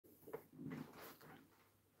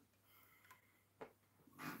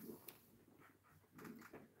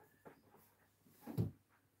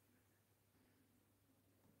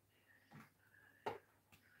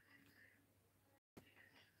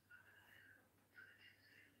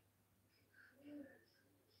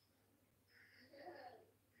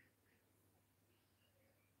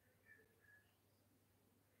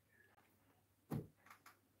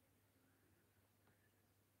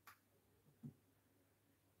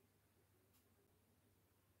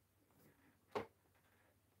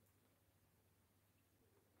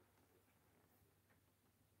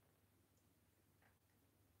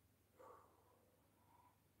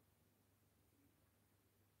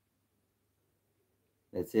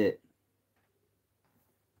That's it.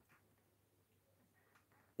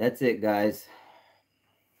 That's it, guys.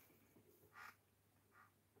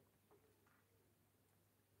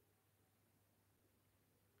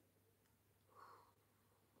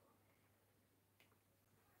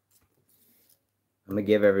 I'm going to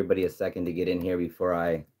give everybody a second to get in here before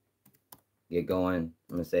I get going.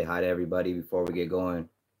 I'm going to say hi to everybody before we get going.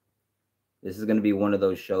 This is going to be one of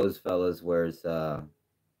those shows, fellas, where it's, there's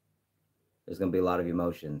going to be a lot of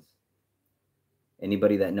emotions.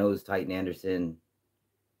 Anybody that knows Titan Anderson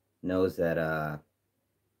knows that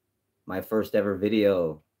my first ever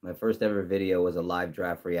video was a live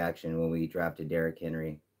draft reaction when we drafted Derrick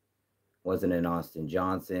Henry. Wasn't an Austin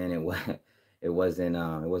Johnson. It wasn't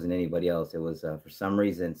anybody else. It was for some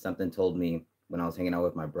reason something told me when I was hanging out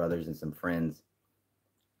with my brothers and some friends,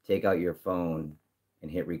 take out your phone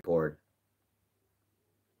and hit record.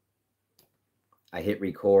 I hit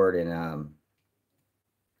record, and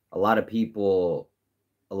a lot of people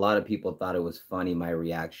thought it was funny, my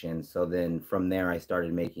reaction. So then from there, I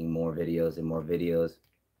started making more videos and more videos.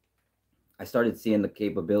 I started seeing the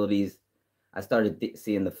capabilities. I started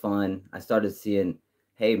seeing the fun. I started seeing,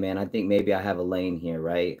 hey, man, I think maybe I have a lane here,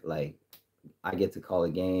 right? Like, I get to call the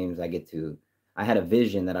games. I had a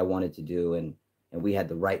vision that I wanted to do, and we had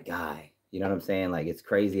the right guy. You know what I'm saying? Like, it's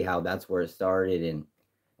crazy how that's where it started and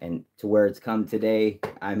to where it's come today.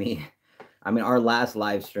 I mean, our last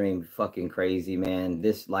live stream, fucking crazy, man.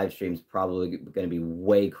 This live stream is probably going to be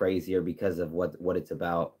way crazier because of what it's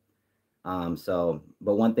about. But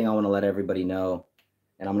one thing I want to let everybody know,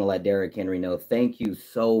 and I'm going to let Derrick Henry know, thank you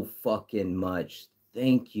so fucking much.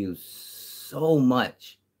 Thank you so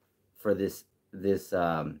much for this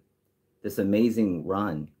amazing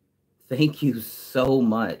run. Thank you so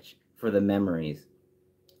much for the memories,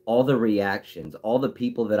 all the reactions, all the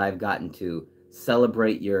people that I've gotten to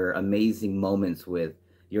celebrate your amazing moments with,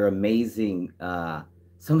 your amazing,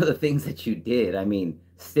 some of the things that you did. I mean,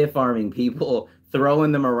 stiff arming people,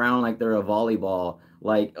 throwing them around like they're a volleyball,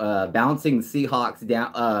 like bouncing Seahawks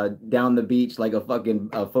down the beach like a fucking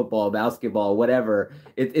football, basketball, whatever.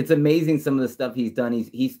 It's amazing some of the stuff he's done.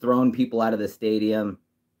 He's thrown people out of the stadium.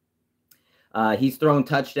 He's thrown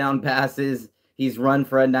touchdown passes. He's run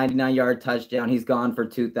for a 99-yard touchdown. He's gone for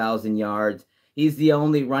 2,000 yards. He's the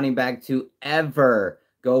only running back to ever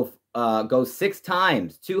go 6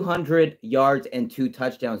 times, 200 yards and 2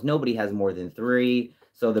 touchdowns. Nobody has more than 3.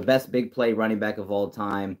 So the best big play running back of all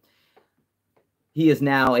time. He is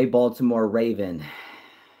now a Baltimore Raven.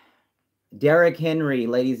 Derrick Henry,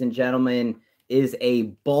 ladies and gentlemen, is a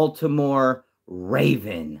Baltimore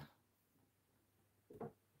Raven.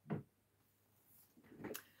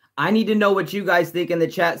 I need to know what you guys think in the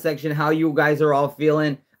chat section, how you guys are all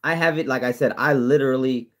feeling. I haven't, like I said, I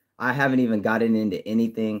haven't even gotten into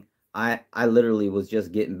anything. I literally was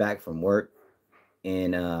just getting back from work,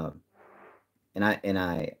 and I'm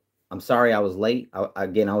sorry I was late. I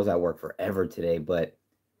was at work forever today, but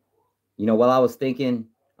you know, while I was thinking,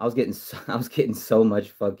 I was getting so many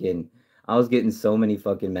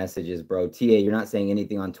fucking messages, bro. TA, you're not saying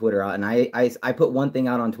anything on Twitter, and I put one thing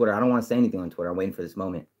out on Twitter. I don't want to say anything on Twitter. I'm waiting for this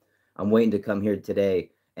moment. I'm waiting to come here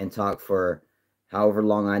today and talk for however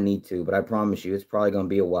long I need to, but I promise you, it's probably going to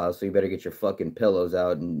be a while, so you better get your fucking pillows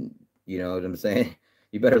out, and you know what I'm saying?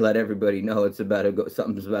 You better let everybody know it's about to go,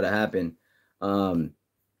 something's about to happen. I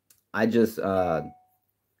just, like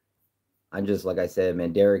I said,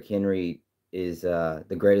 man, Derrick Henry is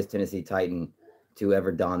the greatest Tennessee Titan to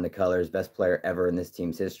ever don the colors, best player ever in this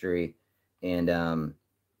team's history, and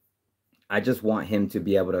I just want him to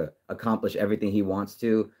be able to accomplish everything he wants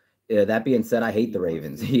to. That being said, I hate the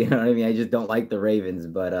Ravens. You know what I mean? I just don't like the Ravens.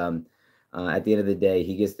 But at the end of the day,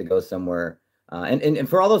 he gets to go somewhere. And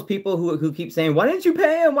for all those people who keep saying, "Why didn't you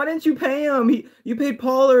pay him? Why didn't you pay him? You paid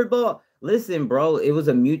Pollard." But listen, bro, it was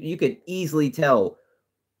a mute. You could easily tell.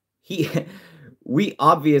 We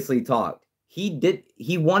obviously talked.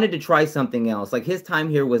 He wanted to try something else. Like, his time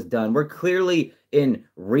here was done. We're clearly in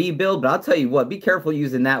rebuild. But I'll tell you what, be careful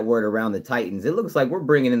using that word around the Titans. It looks like we're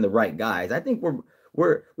bringing in the right guys. I think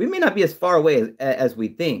we may not be as far away as we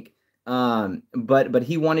think. But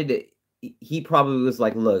he wanted to. He probably was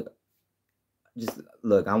like, look, I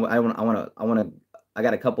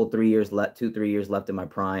got a couple 3 years left, 2-3 years left in my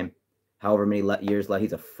prime, however many years left.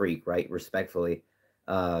 He's a freak, right? Respectfully,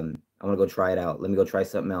 I'm gonna go try it out. Let me go try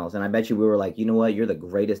something else. And I bet you we were like, you know what? You're the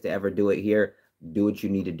greatest to ever do it here. Do what you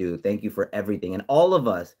need to do. Thank you for everything. And all of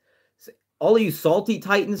us, all of you salty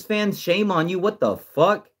Titans fans, shame on you. What the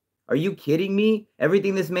fuck? Are you kidding me?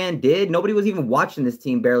 Everything this man did, nobody was even watching this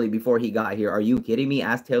team barely before he got here. Are you kidding me?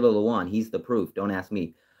 Ask Taylor Lewan. He's the proof. Don't ask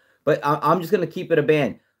me. But I'm just going to keep it a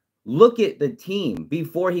band. Look at the team.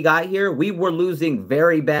 Before he got here, we were losing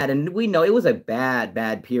very bad. And we know it was a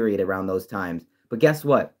bad period around those times. But guess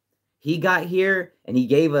what? He got here and he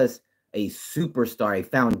gave us a superstar, a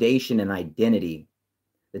foundation, and identity.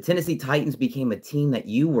 The Tennessee Titans became a team that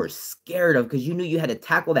you were scared of because you knew you had to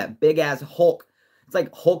tackle that big-ass Hulk. It's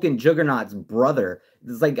like Hulk and Juggernaut's brother.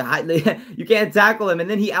 It's like you can't tackle him, and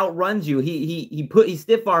then he outruns you. He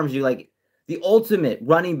stiff arms you, like the ultimate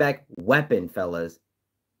running back weapon, fellas.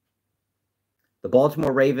 The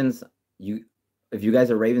Baltimore Ravens, if you guys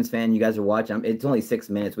are Ravens fan, you guys are watching. It's only 6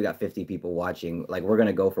 minutes. We got 50 people watching. Like, we're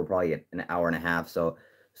gonna go for probably an hour and a half. So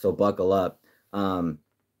buckle up.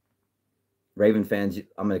 Raven fans,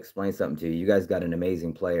 I'm gonna explain something to you. You guys got an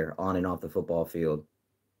amazing player on and off the football field,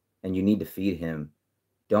 and you need to feed him.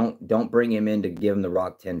 Don't bring him in to give him the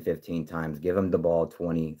rock 10, 15 times. Give him the ball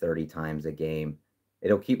 20, 30 times a game.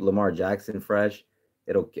 It'll keep Lamar Jackson fresh.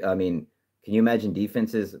 I mean, can you imagine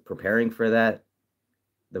defenses preparing for that?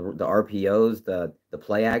 The RPOs, the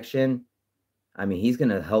play action. I mean, he's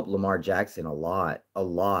gonna help Lamar Jackson a lot.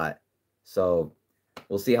 So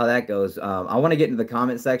we'll see how that goes. I want to get into the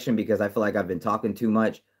comment section because I feel like I've been talking too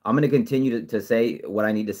much. I'm going to continue to say what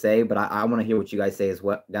I need to say, but I want to hear what you guys say as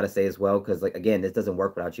well. Got to say as well, because, like, again, this doesn't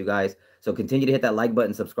work without you guys. So continue to hit that like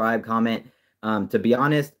button, subscribe, comment. To be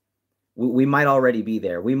honest, we might already be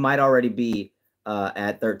there. We might already be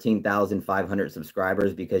at 13,500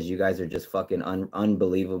 subscribers because you guys are just fucking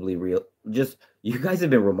unbelievably real. Just, you guys have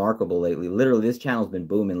been remarkable lately. Literally, this channel's been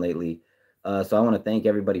booming lately. So I want to thank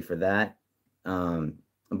everybody for that.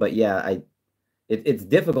 But yeah, it's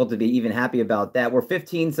difficult to be even happy about that. We're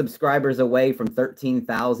 15 subscribers away from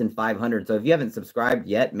 13,500. So if you haven't subscribed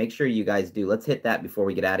yet, make sure you guys do. Let's hit that before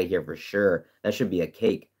we get out of here for sure. That should be a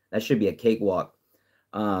cake. That should be a cakewalk.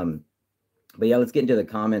 But yeah, let's get into the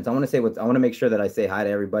comments. I want to make sure that I say hi to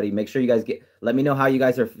everybody. Make sure you guys let me know how you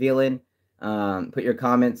guys are feeling. Put your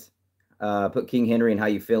comments. Put King Henry and how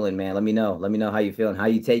you feeling, man. Let me know. Let me know how you feeling. How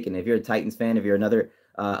you taking? If you're a Titans fan, if you're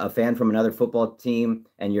a fan from another football team,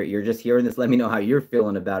 and you're just hearing this, let me know how you're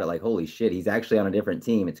feeling about it. Like, holy shit, he's actually on a different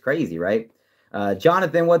team. It's crazy, right?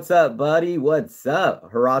 Jonathan, what's up, buddy? What's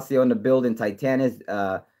up? Horacio in the building. Titanis.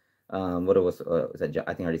 What was that?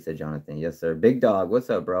 I think I already said Jonathan. Yes, sir. Big Dog, what's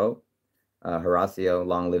up, bro? Horacio,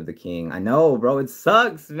 long live the king. I know, bro. It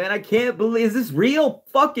sucks, man. I can't believe. Is this real?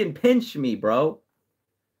 Fucking pinch me, bro.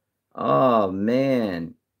 Oh,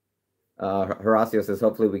 man. Horacio says,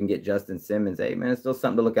 hopefully we can get Justin Simmons. Hey, man, it's still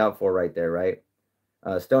something to look out for right there, right?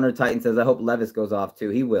 Stoner Titan says, I hope Levis goes off too.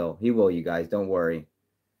 He will, you guys. Don't worry.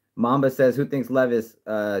 Mamba says, who thinks Levis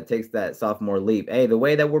takes that sophomore leap? Hey, the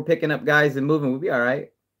way that we're picking up guys and moving, we'll be all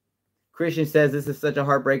right. Christian says, this is such a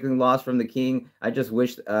heartbreaking loss from the king. I just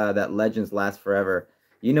wish that legends last forever.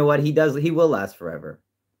 You know what? He will last forever.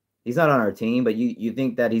 He's not on our team, but you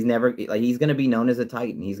think that he's never, like, he's going to be known as a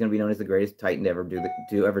Titan. He's going to be known as the greatest Titan to ever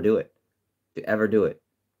do it.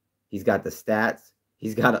 He's got the stats.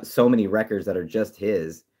 He's got so many records that are just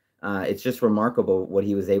his. It's just remarkable what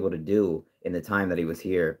he was able to do in the time that he was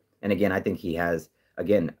here. And again, I think he has,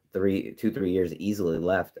 again, 3 years easily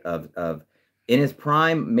left of in his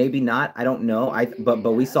prime. Maybe not. I don't know.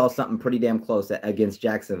 But we saw something pretty damn close against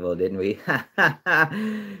Jacksonville, didn't we?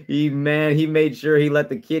 He made sure he let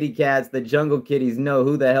the kitty cats, the jungle kitties, know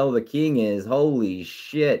who the hell the king is. Holy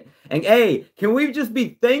shit. And hey, can we just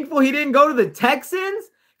be thankful he didn't go to the Texans?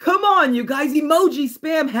 Come on, you guys. Emoji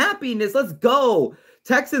spam happiness. Let's go.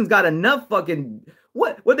 Texans got enough fucking...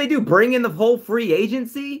 What they do? Bring in the whole free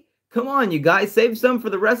agency? Come on, you guys. Save some for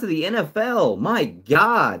the rest of the NFL. My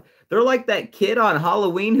God. They're like that kid on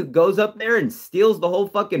Halloween who goes up there and steals the whole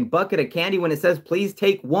fucking bucket of candy when it says, please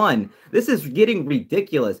take one. This is getting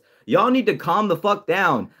ridiculous. Y'all need to calm the fuck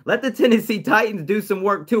down. Let the Tennessee Titans do some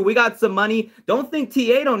work too. We got some money. Don't think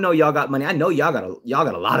TA don't know y'all got money. I know y'all got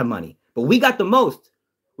a lot of money, but we got the most.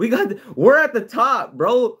 We're at the top,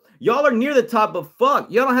 bro. Y'all are near the top, but fuck,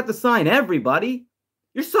 y'all don't have to sign everybody.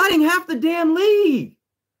 You're signing half the damn league.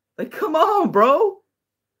 Like, come on, bro.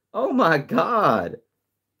 Oh my God.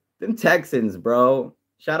 Them Texans, bro.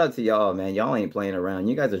 Shout out to y'all, man. Y'all ain't playing around.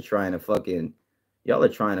 You guys are trying to y'all are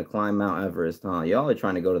trying to climb Mount Everest, huh? Y'all are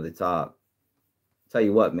trying to go to the top. Tell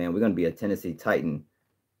you what, man, we're going to be a Tennessee Titan.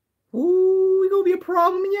 Ooh, we're going to be a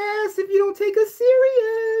problem, yes, if you don't take us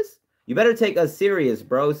serious. You better take us serious,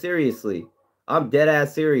 bro. Seriously. I'm dead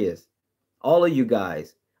ass serious. All of you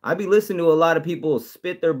guys. I be listening to a lot of people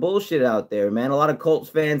spit their bullshit out there, man. A lot of Colts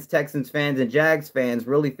fans, Texans fans, and Jags fans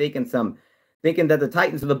really thinking that the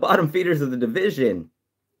Titans are the bottom feeders of the division.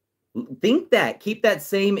 Think that. Keep that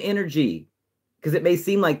same energy, because it may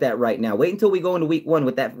seem like that right now. Wait until we go into week 1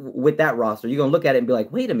 with that roster. You're going to look at it and be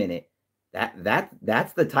like, wait a minute.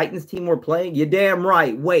 That's the Titans team we're playing? You damn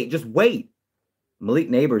right. Wait, just wait. Malik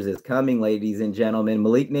Neighbors is coming, ladies and gentlemen.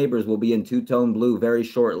 Malik Neighbors will be in two-tone blue very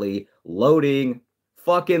shortly. Loading.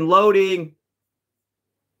 Fucking loading.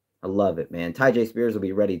 I love it, man. Ty J Spears will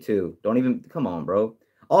be ready too. Don't even, come on, bro.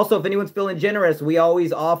 Also, if anyone's feeling generous, we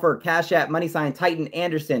always offer Cash App, # Titan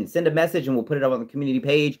Anderson. Send a message and we'll put it up on the community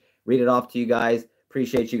page. Read it off to you guys.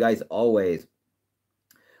 Appreciate you guys always.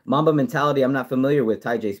 Mamba Mentality, I'm not familiar with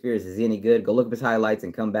Ty J Spears. Is he any good? Go look up his highlights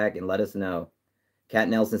and come back and let us know. Cat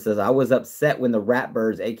Nelson says, I was upset when the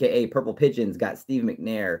Ratbirds, a.k.a. Purple Pigeons, got Steve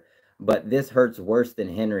McNair, but this hurts worse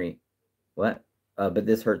than Henry. What? But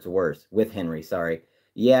this hurts worse with Henry, sorry.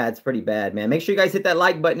 Yeah, it's pretty bad, man. Make sure you guys hit that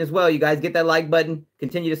like button as well. You guys get that like button.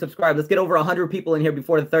 Continue to subscribe. Let's get over 100 people in here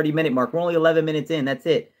before the 30-minute mark. We're only 11 minutes in. That's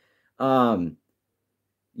it.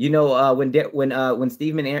 You know, when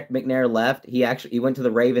Steve McNair left, he went to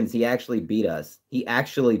the Ravens. He actually beat us.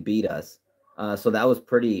 So that was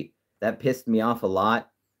pretty. That pissed me off a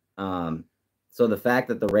lot. So the fact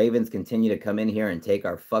that the Ravens continue to come in here and take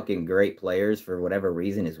our fucking great players for whatever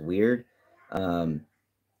reason is weird.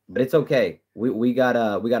 But it's okay. We got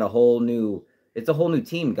a whole new. It's a whole new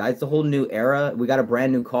team, guys. It's a whole new era. We got a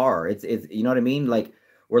brand new car. It's you know what I mean? Like,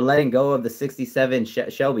 we're letting go of the 67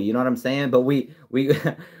 Shelby. You know what I'm saying? But we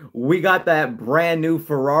got that brand new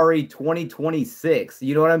Ferrari 2026.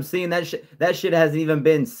 You know what I'm saying? That shit hasn't even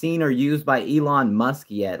been seen or used by Elon Musk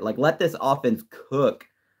yet. Like, let this offense cook.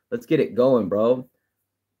 Let's get it going, bro.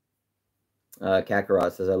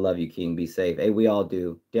 Kakarot says, I love you, King. Be safe. Hey, we all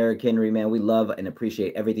do. Derrick Henry, man, we love and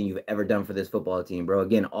appreciate everything you've ever done for this football team, bro.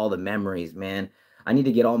 Again, all the memories, man. I need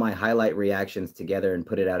to get all my highlight reactions together and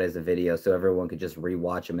put it out as a video so everyone could just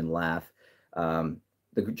rewatch them and laugh.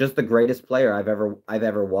 Just the greatest player I've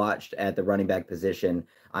ever watched at the running back position.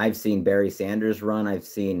 I've seen Barry Sanders run. I've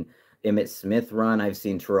seen Emmitt Smith run. I've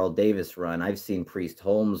seen Terrell Davis run. I've seen Priest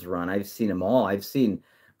Holmes run. I've seen them all. I've seen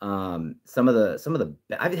some of the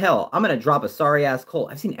hell, I'm gonna drop a sorry ass Colt.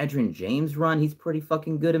 I've seen Edgerrin James run. He's pretty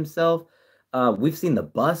fucking good himself. We've seen the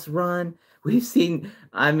bus run. We've seen,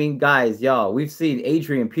 I mean, guys, y'all, we've seen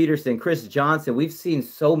Adrian Peterson, Chris Johnson. We've seen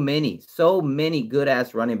so many good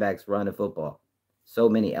ass running backs run a football. So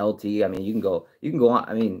many LT. I mean, you can go on.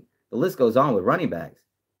 I mean, the list goes on with running backs.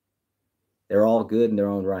 They're all good in their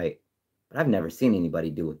own right. But I've never seen anybody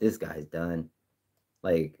do what this guy's done.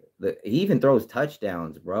 Like, he even throws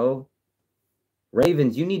touchdowns, bro.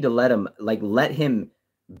 Ravens, you need to let him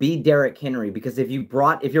be Derrick Henry, because if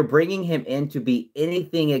you're bringing him in to be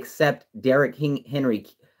anything except Derrick Henry,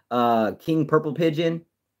 King Purple Pigeon,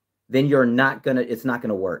 then it's not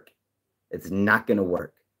gonna work. It's not gonna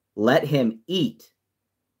work. Let him eat.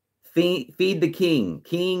 Feed the king.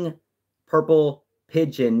 King Purple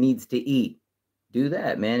Pigeon needs to eat. Do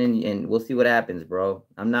that, man, and we'll see what happens, bro.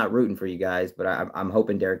 I'm not rooting for you guys, but I'm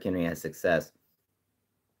hoping Derrick Henry has success.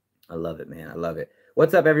 I love it, man. I love it.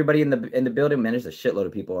 What's up, everybody in the building? Man, there's a shitload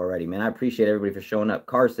of people already, man. I appreciate everybody for showing up.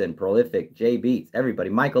 Carson, Prolific, Jay Beats, everybody.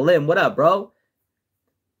 Michael Lim, what up, bro?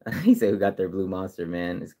 He said, who got their blue monster,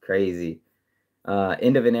 man? It's crazy.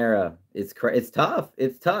 End of an era. It's tough.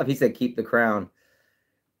 It's tough. He said, keep the crown.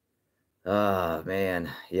 Oh, man.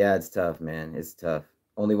 Yeah, it's tough, man. It's tough.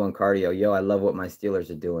 Only one cardio. Yo, I love what my Steelers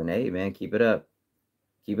are doing. Hey, man, keep it up.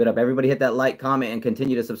 Keep it up. Everybody hit that like, comment, and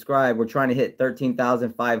continue to subscribe. We're trying to hit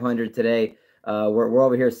 13,500 today. We're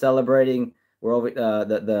over here celebrating. We're over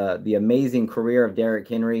the amazing career of Derrick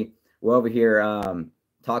Henry. We're over here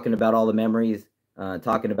talking about all the memories,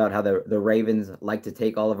 talking about how the Ravens like to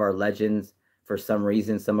take all of our legends for some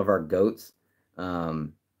reason, some of our GOATs.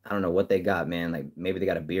 I don't know what they got, man. Like, maybe they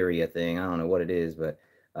got a birria thing. I don't know what it is, but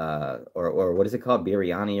or what is it called?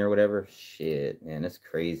 Biryani or whatever. Shit, man, that's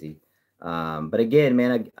crazy. But again,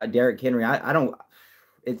 man, Derrick Henry, I don't.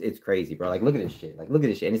 It's crazy, bro. Like, look at this shit. Like, look at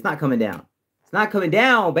this shit, and it's not coming down. It's not coming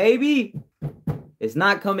down, baby. It's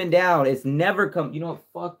not coming down. It's never come. You know what?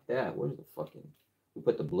 Fuck that. Where's the fucking? We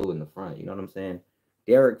put the blue in the front. You know what I'm saying?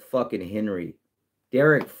 Derrick fucking Henry.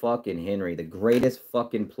 Derrick fucking Henry, the greatest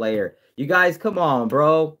fucking player. You guys, come on,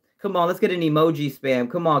 bro. Come on, let's get an emoji spam.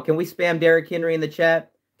 Come on, can we spam Derrick Henry in the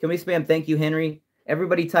chat? Can we spam thank you, Henry?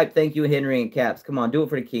 Everybody type thank you, Henry, in caps. Come on, do it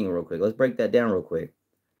for the king real quick. Let's break that down real quick.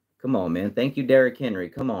 Come on, man. Thank you, Derrick Henry.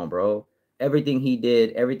 Come on, bro. Everything he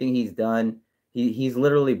did, everything he's done. He's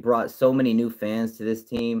literally brought so many new fans to this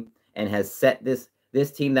team and has set this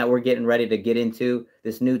team that we're getting ready to get into,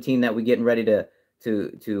 this new team that we're getting ready to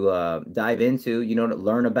dive into, you know, to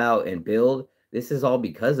learn about and build. This is all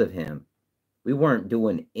because of him. We weren't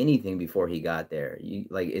doing anything before he got there.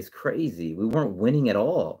 Like, it's crazy. We weren't winning at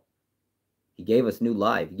all. He gave us new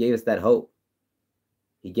life. He gave us that hope.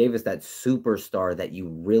 He gave us that superstar that you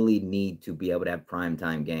really need to be able to have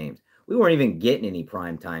primetime games. We weren't even getting any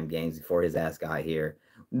primetime games before his ass got here.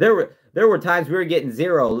 There were times we were getting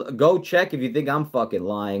 0. Go check if you think I'm fucking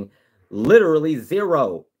lying. Literally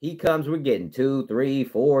 0. He comes, we're getting 2, 3,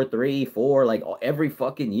 4, 3, 4, like every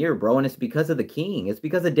fucking year, bro. And it's because of the king. It's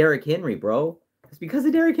because of Derrick Henry, bro. It's because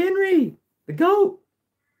of Derrick Henry, the GOAT.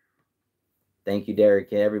 Thank you,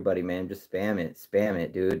 Derrick. Everybody, man, just spam it. Spam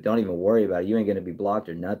it, dude. Don't even worry about it. You ain't going to be blocked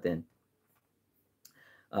or nothing.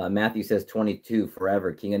 Matthew says 22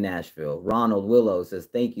 forever, King of Nashville. Ronald Willow says,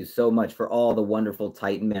 thank you so much for all the wonderful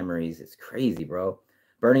Titan memories. It's crazy, bro.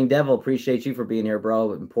 Burning Devil, appreciate you for being here,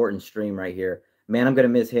 bro. Important stream right here. Man, I'm going to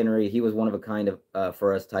miss Henry. He was one of a kind of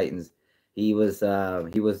for us Titans. He was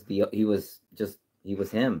him. He was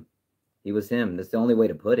him. That's the only way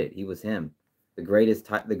to put it. He was him. The greatest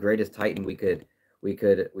Titan we could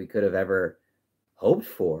have ever hoped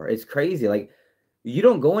for. It's crazy. Like, you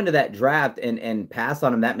don't go into that draft and pass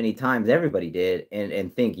on him that many times. Everybody did,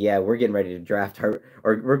 and think, yeah, we're getting ready to draft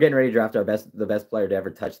the best player to ever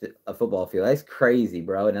touch a football field. That's crazy,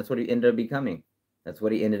 bro. And that's what he ended up becoming.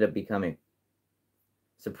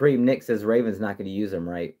 Supreme Nick says Ravens not going to use him,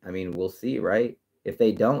 right? I mean, we'll see, right? If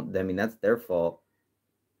they don't, I mean, that's their fault.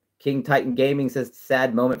 King Titan Gaming says,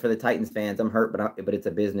 sad moment for the Titans fans. I'm hurt, but it's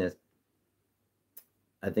a business.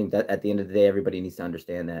 I think that at the end of the day, everybody needs to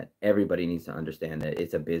understand that. Everybody needs to understand that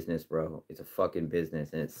it's a business, bro. It's a fucking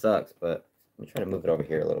business, and it sucks. But let me try to move it over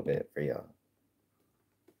here a little bit for y'all.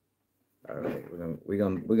 All right, we're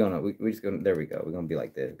just gonna. There we go. We're gonna be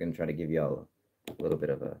like this. We're gonna try to give y'all a little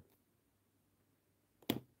bit of a.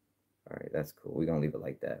 All right, that's cool. We're gonna leave it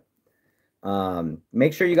like that.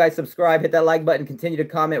 Make sure you guys subscribe, hit that like button, continue to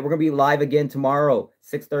comment. We're gonna be live again tomorrow,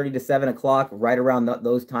 6:30 to 7 o'clock, right around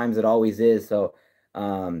those times it always is. So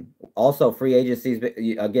also free agencies,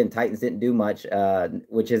 again, Titans didn't do much,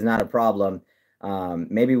 which is not a problem.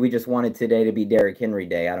 Maybe we just wanted today to be Derrick Henry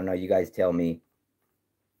day. I don't know, you guys tell me.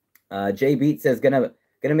 Jay Beat says gonna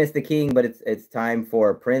miss the king, but it's time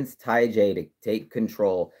for Prince Ty J to take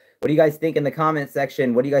control. What do you guys think in the comment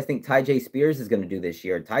section? What do you guys think Ty J Spears is going to do this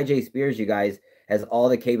year? Ty J Spears, you guys, has all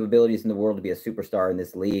the capabilities in the world to be a superstar in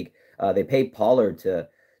this league. They paid Pollard to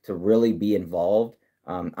really be involved.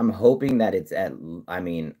 I'm hoping that it's at, I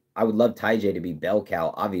mean, I would love Ty J to be bell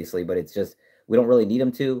cow, obviously, but it's just, we don't really need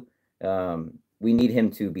him to. We need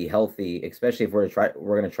him to be healthy, especially if we're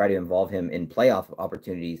going to try to involve him in playoff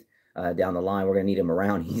opportunities down the line. We're going to need him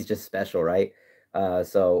around. He's just special, right?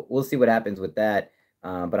 So we'll see what happens with that.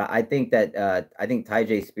 But I think that I think Ty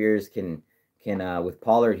J Spears can with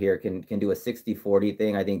Pollard here can do a 60-40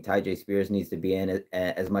 thing. I think Ty J Spears needs to be in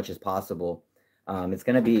as much as possible. It's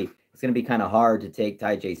gonna be kind of hard to take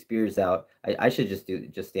Ty J Spears out. I should just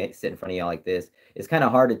sit in front of y'all like this. It's kind of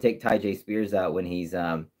hard to take Ty J Spears out when he's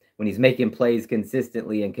making plays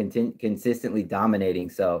consistently and consistently dominating.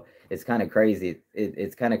 So it's kind of crazy.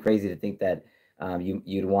 It's kind of crazy to think that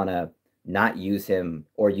you'd want to not use him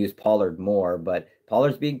or use Pollard more, but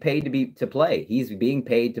Pollard's being paid to play. He's being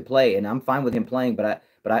paid to play, and I'm fine with him playing. But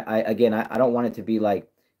I don't want it to be like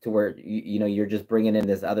to where you're just bringing in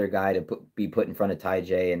this other guy to be put in front of Ty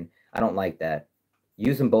J, and I don't like that.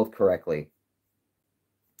 Use them both correctly.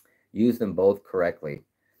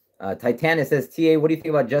 Titanic says, TA, what do you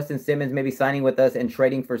think about Justin Simmons maybe signing with us and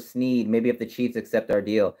trading for Snead? Maybe if the Chiefs accept our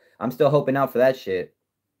deal. I'm still hoping out for that shit.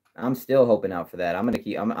 I'm just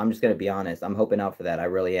gonna be honest. I'm hoping out for that. I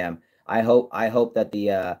really am. I hope that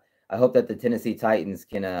the Tennessee Titans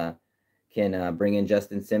can bring in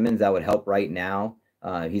Justin Simmons. That would help right now.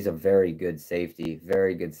 He's a very good safety.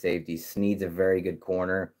 Snead's a very good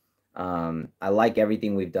corner. I like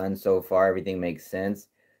everything we've done so far. Everything makes sense.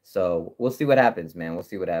 So we'll see what happens, man. We'll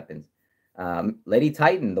see what happens. Lady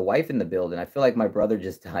Titan, the wife in the building. I feel like my brother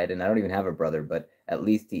just died, and I don't even have a brother, but at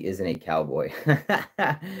least he isn't a cowboy.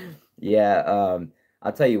 Yeah,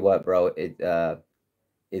 I'll tell you what, bro.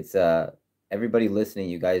 It's everybody listening,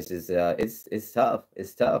 you guys, it's tough.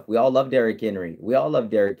 It's tough. We all love Derrick Henry.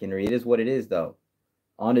 It is what it is, though.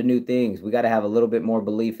 On to new things. We got to have a little bit more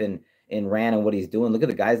belief in Rand and what he's doing. Look at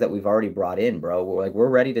the guys that we've already brought in, bro. We're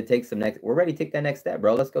ready to take that next step,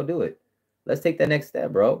 bro. Let's go do it. Let's take that next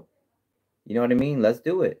step, bro. You know what I mean? Let's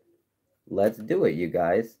do it. Let's do it, you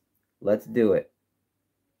guys. Let's do it.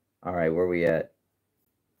 All right, where are we at?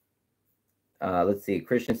 Let's see.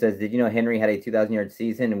 Christian says, did you know Henry had a 2,000-yard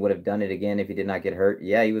season and would have done it again if he did not get hurt?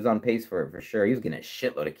 Yeah, he was on pace for it, for sure. He was getting a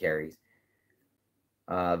shitload of carries.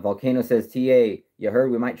 Volcano says, TA, you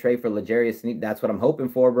heard we might trade for L'Jarius Sneed. That's what I'm hoping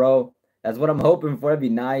for, bro. That's what I'm hoping for. That'd be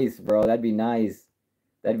nice, bro. That'd be nice.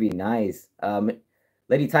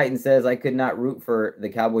 Lady Titan says, I could not root for the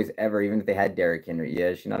Cowboys ever, even if they had Derrick Henry.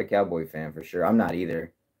 Yeah, she's not a Cowboy fan for sure. I'm not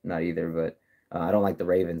either. But I don't like the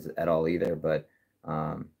Ravens at all either. But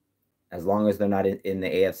as long as they're not in the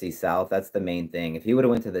AFC South, that's the main thing. If he would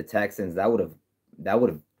have went to the Texans, that would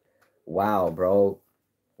have, wow, bro.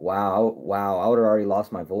 Wow. I would have already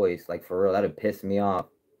lost my voice. Like, for real, that would piss me off.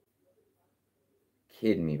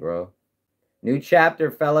 Kidding me, bro. New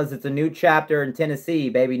chapter, fellas. It's a new chapter in Tennessee,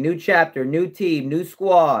 baby. New chapter, new team, new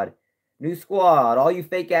squad. New squad. All you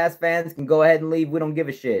fake-ass fans can go ahead and leave. We don't give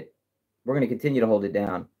a shit. We're going to continue to hold it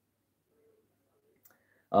down.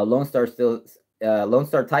 Lone Star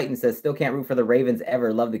Titan says, still can't root for the Ravens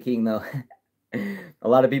ever. Love the King, though. A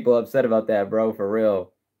lot of people upset about that, bro, for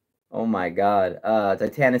real. Oh, my God.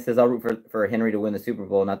 Titanic says, I'll root for Henry to win the Super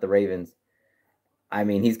Bowl, not the Ravens. I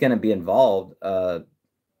mean, he's going to be involved.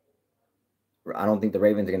 I don't think the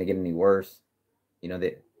Ravens are going to get any worse. You know,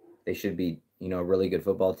 they should be, you know, a really good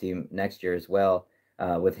football team next year as well.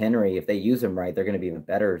 With Henry, if they use him right, they're going to be even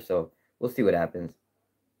better. So we'll see what happens.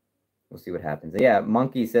 Yeah,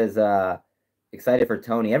 Monkey says, excited for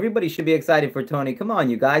Tony. Everybody should be excited for Tony. Come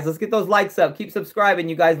on, you guys. Let's get those likes up. Keep subscribing,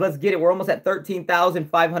 you guys. Let's get it. We're almost at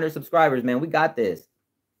 13,500 subscribers, man. We got this.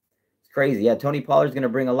 It's crazy. Yeah, Tony Pollard's going to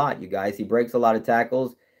bring a lot, you guys. He breaks a lot of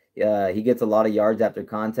tackles. He gets a lot of yards after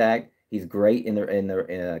contact. He's great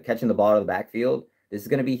in catching the ball out of the backfield. This is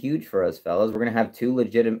going to be huge for us, fellas. We're going to have two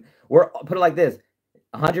legitimate. Put it like this: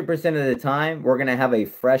 100% of the time, we're going to have a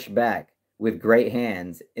fresh back with great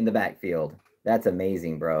hands in the backfield. That's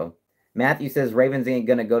amazing, bro. Matthew says Ravens ain't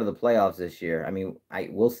going to go to the playoffs this year. I mean,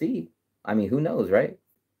 we'll see. I mean, who knows, right?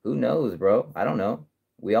 Who knows, bro? I don't know.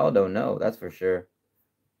 We all don't know. That's for sure.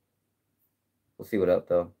 We'll see what up,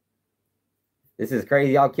 though. This is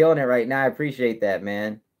crazy. Y'all killing it right now. I appreciate that,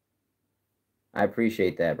 man. I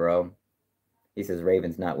appreciate that, bro. He says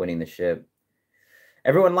Ravens not winning the ship.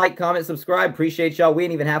 Everyone like, comment, subscribe. Appreciate y'all. We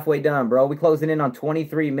ain't even halfway done, bro. We closing in on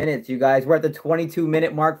 23 minutes, you guys. We're at the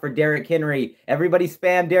 22-minute mark for Derrick Henry. Everybody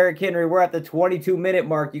spam Derrick Henry. We're at the 22-minute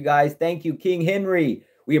mark, you guys. Thank you, King Henry.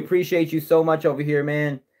 We appreciate you so much over here,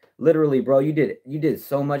 man. Literally, bro, you did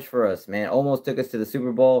so much for us, man. Almost took us to the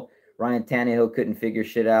Super Bowl. Ryan Tannehill couldn't figure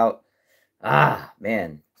shit out. Ah,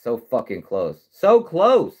 man. So fucking close. So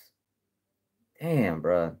close. Damn,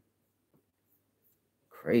 bro.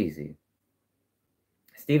 Crazy.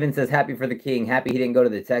 Steven says, happy for the King. Happy he didn't go to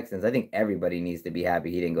the Texans. I think everybody needs to be happy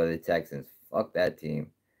he didn't go to the Texans. Fuck that team.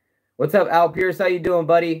 What's up, Al Pierce? How you doing,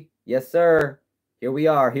 buddy? Yes, sir. Here we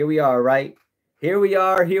are, right? Here we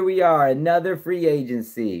are. Another free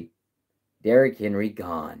agency. Derrick Henry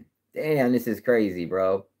gone. Damn, this is crazy,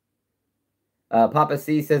 bro. Papa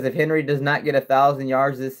C says, if Henry does not get 1,000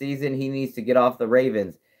 yards this season, he needs to get off the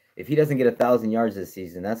Ravens. If he doesn't get 1,000 yards this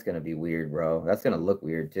season, that's going to be weird, bro. That's going to look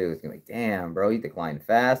weird, too. It's going to be like, damn, bro, he declined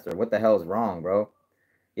fast, or what the hell is wrong, bro?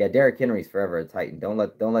 Yeah, Derrick Henry's forever a Titan. Don't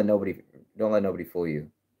let nobody fool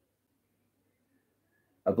you.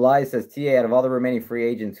 Oblige says, TA, out of all the remaining free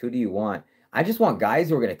agents, who do you want? I just want guys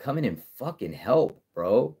who are going to come in and fucking help,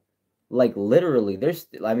 bro. Like, literally,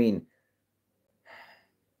 I mean,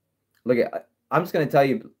 look, I'm just going to tell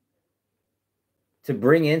you, to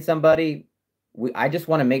bring in somebody, I just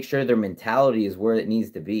want to make sure their mentality is where it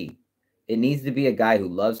needs to be. It needs to be a guy who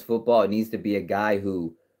loves football. It needs to be a guy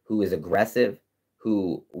who is aggressive,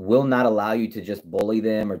 who will not allow you to just bully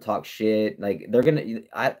them or talk shit. Like,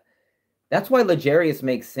 that's why L'Jarius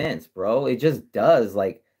makes sense, bro. It just does.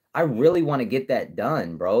 Like, I really want to get that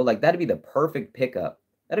done, bro. Like, that'd be the perfect pickup.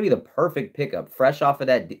 That'd be the perfect pickup. Fresh off of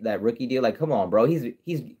that rookie deal. Like, come on, bro.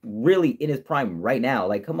 He's really in his prime right now.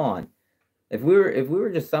 Like, come on. If we were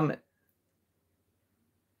just some.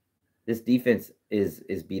 This defense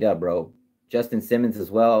is beat up, bro. Justin Simmons as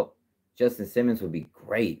well. Justin Simmons would be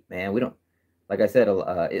great, man. We don't, like I said,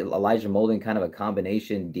 Elijah Molden, kind of a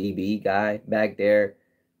combination DB guy back there.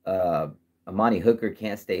 Amani Hooker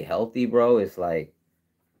can't stay healthy, bro. It's like,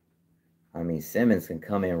 I mean, Simmons can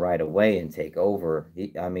come in right away and take over.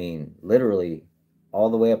 I mean, literally, all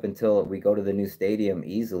the way up until we go to the new stadium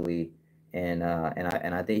easily. And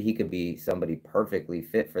I think he could be somebody perfectly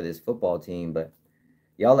fit for this football team, but.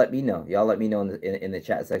 Y'all let me know. Y'all let me know in the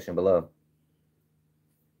chat section below.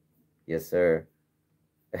 Yes, sir.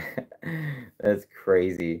 That's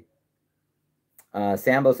crazy.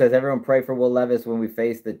 Sambo says, everyone pray for Will Levis when we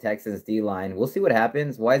face the Texans D-line. We'll see what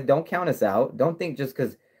happens. Why? Don't count us out. Don't think just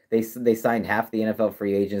because they signed half the NFL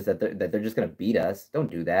free agents that they're just going to beat us.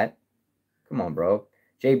 Don't do that. Come on, bro.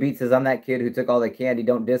 Jay Beat says, I'm that kid who took all the candy.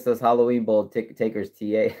 Don't diss us, Halloween Bowl takers,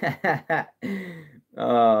 TA.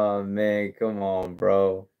 Oh, man, come on,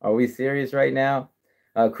 bro. Are we serious right now?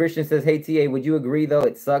 Christian says, hey, TA, would you agree, though?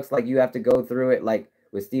 It sucks like you have to go through it. Like,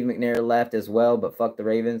 with Steve McNair left as well, but fuck the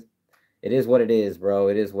Ravens. It is what it is, bro.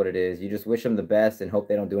 It is what it is. You just wish them the best and hope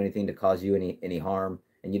they don't do anything to cause you any harm.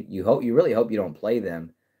 And you really hope you don't play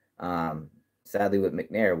them. Sadly, with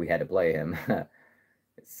McNair, we had to play him.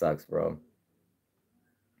 It sucks, bro.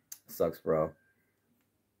 Sucks, bro.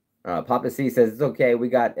 Papa C says it's okay. We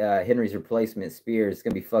got Henry's replacement, Spears. He's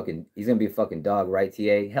gonna be a fucking dog, right?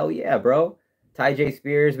 TA. Hell yeah, bro. Ty J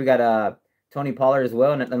Spears. We got Tony Pollard as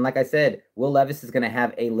well. And like I said, Will Levis is gonna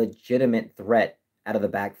have a legitimate threat out of the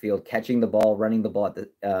backfield, catching the ball, running the ball at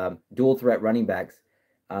the dual threat running backs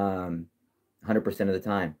 100% of the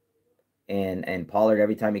time. And Pollard,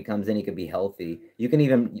 every time he comes in, he could be healthy. You can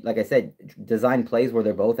even, like I said, design plays where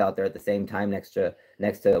they're both out there at the same time next to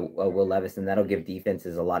Will Levis, and that'll give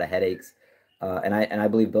defenses a lot of headaches. And I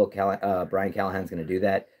believe Brian Callahan's going to do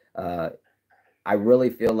that. I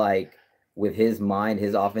really feel like with his mind,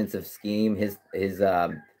 his offensive scheme,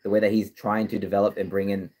 the way that he's trying to develop and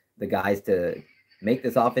bring in the guys to make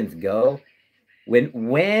this offense go.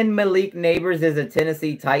 When Malik Neighbors is a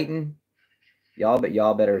Tennessee Titan,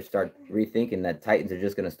 y'all better start rethinking that Titans are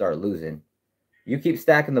just going to start losing. You keep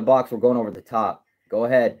stacking the box. We're going over the top. Go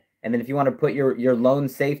ahead. And then if you want to put your lone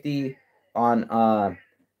safety on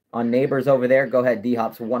Neighbors over there, go ahead.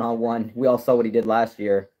 D-Hop's one-on-one. We all saw what he did last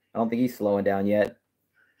year. I don't think he's slowing down yet.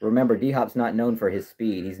 Remember, D-Hop's not known for his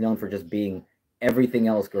speed. He's known for just being everything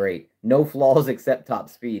else great. No flaws except top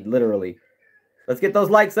speed, literally. Let's get those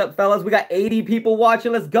likes up, fellas. We got 80 people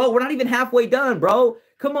watching. Let's go. We're not even halfway done, bro.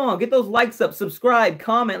 Come on, get those likes up, subscribe,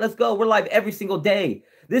 comment. Let's go. We're live every single day.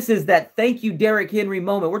 This is that thank you, Derrick Henry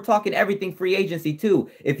moment. We're talking everything free agency, too.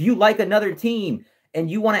 If you like another team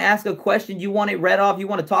and you want to ask a question, you want it read off, you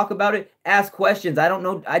want to talk about it, ask questions. I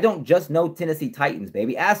don't just know Tennessee Titans,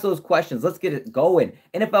 baby. Ask those questions. Let's get it going.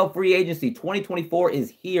 NFL free agency 2024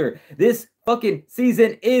 is here. This fucking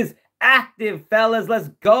season is active, fellas. Let's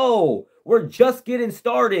go. We're just getting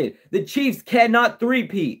started. The Chiefs cannot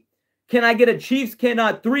three-peat. Can I get a Chiefs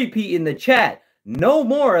cannot three-peat in the chat? No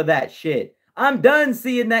more of that shit. I'm done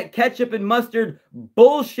seeing that ketchup and mustard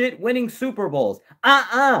bullshit winning Super Bowls.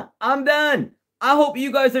 I'm done. I hope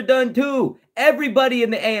you guys are done too. Everybody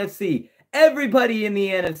in the AFC, everybody in the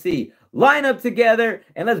NFC, line up together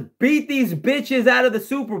and let's beat these bitches out of the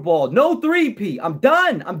Super Bowl. No three-peat. I'm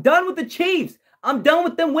done. I'm done with the Chiefs. I'm done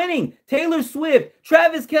with them winning. Taylor Swift,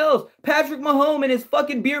 Travis Kelce, Patrick Mahomes and his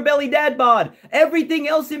fucking beer belly dad bod. Everything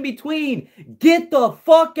else in between. Get the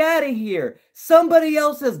fuck out of here. Somebody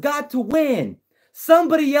else has got to win.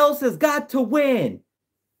 Somebody else has got to win.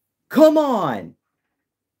 Come on.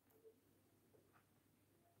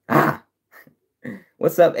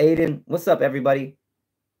 What's up, Aiden? What's up, everybody?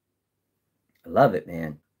 I love it,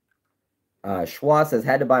 man. Schwa says,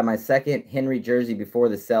 had to buy my second Henry jersey before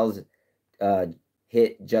the sales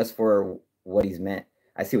hit just for what he's meant.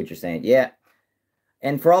 I see what you're saying. Yeah.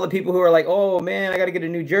 And for all the people who are like, oh, man, I got to get a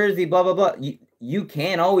new jersey, blah, blah, blah. You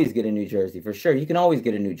can always get a new jersey, for sure. You can always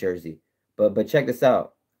get a new jersey. But check this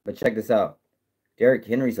out. Derrick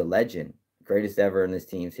Henry's a legend. Greatest ever in this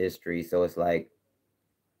team's history. So it's like,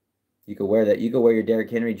 you could wear that. You could wear your Derrick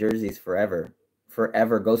Henry jerseys forever.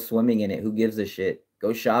 Forever. Go swimming in it. Who gives a shit?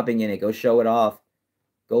 Go shopping in it. Go show it off.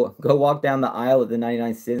 Go walk down the aisle at the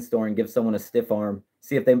 99-cent store and give someone a stiff arm.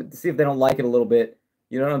 See if they don't like it a little bit.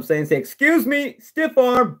 You know what I'm saying? Say, excuse me, stiff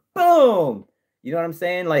arm. Boom. You know what I'm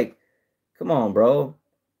saying? Like, come on, bro.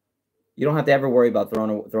 You don't have to ever worry about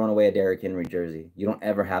throwing away a Derrick Henry jersey. You don't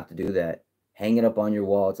ever have to do that. Hang it up on your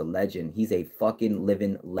wall. It's a legend. He's a fucking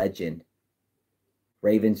living legend.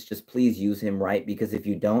 Ravens, just please use him right, because if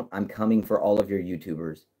you don't, I'm coming for all of your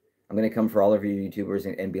YouTubers. I'm going to come for all of your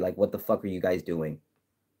YouTubers and be like, what the fuck are you guys doing?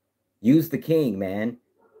 Use the king, man.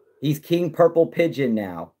 He's King Purple Pigeon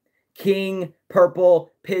now. King Purple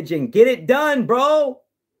Pigeon. Get it done, bro.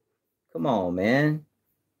 Come on, man.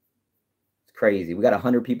 It's crazy. We got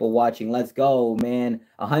 100 people watching. Let's go, man.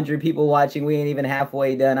 100 people watching. We ain't even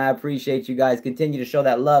halfway done. I appreciate you guys. Continue to show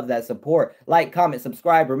that love, that support. Like, comment,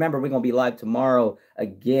 subscribe. Remember, we're going to be live tomorrow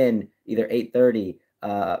again, either 8:30,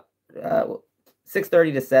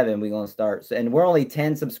 6:30 to 7. We're going to start. So, and we're only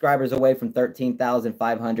 10 subscribers away from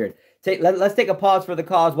 13,500. Let's take a pause for the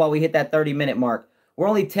cause while we hit that 30-minute mark. We're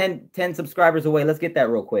only 10 subscribers away. Let's get that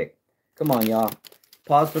real quick. Come on, y'all.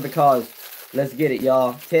 Pause for the cause. Let's get it,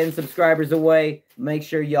 y'all. 10 subscribers away. Make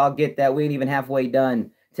sure y'all get that. We ain't even halfway done.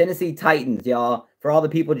 Tennessee Titans, y'all. For all the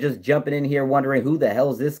people just jumping in here wondering who the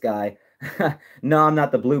hell is this guy. No, I'm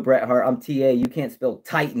not the blue Bret Hart. I'm TA. You can't spell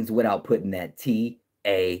Titans without putting that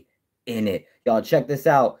T-A in it. Y'all, check this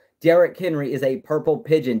out. Derrick Henry is a purple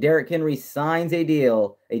pigeon. Derrick Henry signs a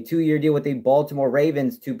deal, a 2-year deal with the Baltimore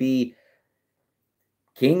Ravens to be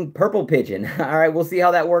King Purple Pigeon. All right, we'll see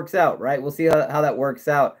how that works out, right? We'll see how that works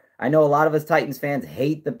out. I know a lot of us Titans fans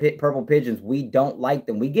hate the Purple Pigeons. We don't like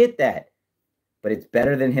them. We get that. But it's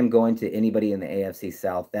better than him going to anybody in the AFC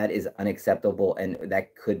South. That is unacceptable, and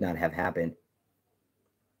that could not have happened.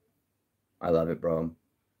 I love it, bro.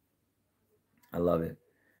 I love it.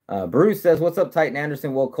 Bruce says, what's up, Titan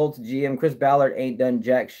Anderson? Well, Colts GM Chris Ballard ain't done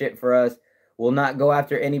jack shit for us. Will not go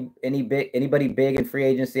after anybody big in free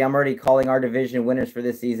agency. I'm already calling our division winners for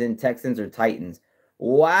this season, Texans or Titans.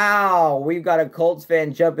 Wow, we've got a Colts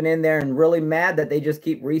fan jumping in there and really mad that they just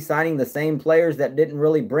keep re-signing the same players that didn't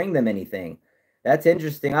really bring them anything. That's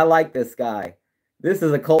interesting. I like this guy. This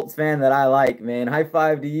is a Colts fan that I like, man. High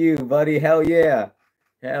five to you, buddy. Hell yeah.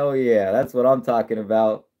 Hell yeah. That's what I'm talking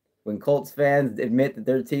about. When Colts fans admit that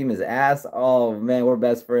their team is ass, oh, man, we're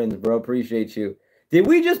best friends, bro. Appreciate you. Did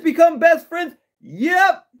we just become best friends?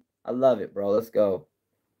 Yep. I love it, bro. Let's go.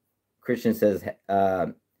 Christian says,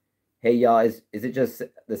 hey, y'all, is it just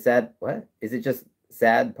the sad, what? Is it just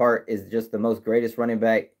sad part is just the most greatest running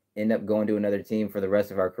back end up going to another team for the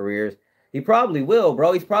rest of our careers? He probably will,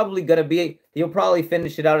 bro. He's probably going to be, he'll probably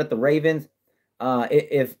finish it out at the Ravens.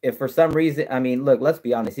 If for some reason, I mean, look, let's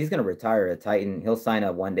be honest. He's going to retire a Titan. He'll sign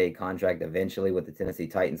a one-day contract eventually with the Tennessee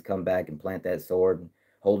Titans, come back and plant that sword and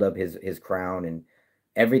hold up his crown and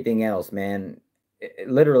everything else, man.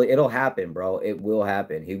 Literally, it'll happen, bro. It will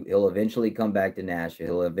happen. He'll eventually come back to Nashville.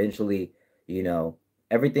 He'll eventually, you know,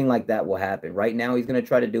 everything like that will happen. Right now, he's going to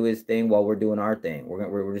try to do his thing while we're doing our thing.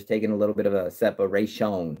 We're just taking a little bit of a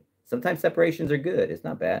separation. Sometimes separations are good. It's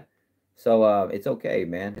not bad. So it's okay,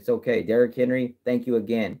 man. It's okay. Derrick Henry, thank you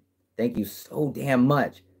again. Thank you so damn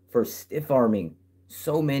much for stiff arming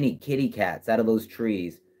so many kitty cats out of those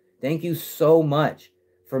trees. Thank you so much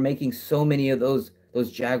for making so many of those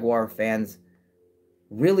Jaguar fans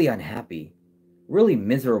really unhappy, really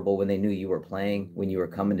miserable when they knew you were playing, when you were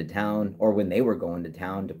coming to town, or when they were going to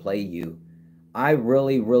town to play you. I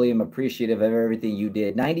really, really am appreciative of everything you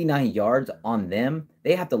did. 99 yards on them.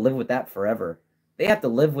 They have to live with that forever. They have to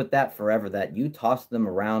live with that forever, that you tossed them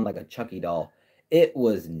around like a Chucky doll. It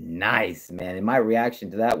was nice, man. And my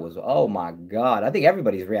reaction to that was, oh, my God. I think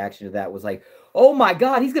everybody's reaction to that was like, oh, my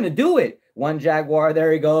God, he's going to do it. One Jaguar,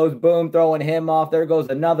 there he goes. Boom, throwing him off. There goes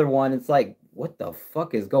another one. It's like, what the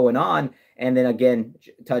fuck is going on? And then, again,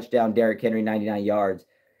 touchdown, Derrick Henry, 99 yards.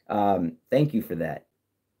 Thank you for that.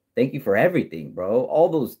 Thank you for everything, bro.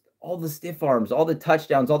 All the stiff arms, all the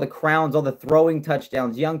touchdowns, all the crowns, all the throwing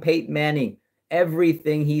touchdowns, young Peyton Manning,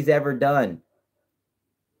 everything he's ever done.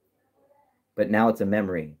 But now it's a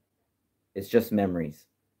memory. It's just memories.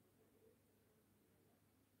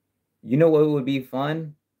 You know what would be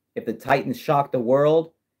fun? If the Titans shock the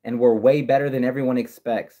world and we're way better than everyone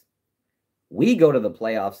expects. We go to the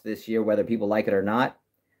playoffs this year, whether people like it or not,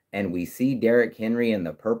 and we see Derrick Henry and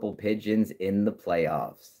the Purple Pigeons in the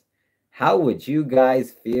playoffs. How would you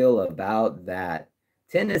guys feel about that?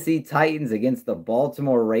 Tennessee Titans against the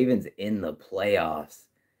Baltimore Ravens in the playoffs.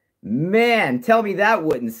 Man, tell me that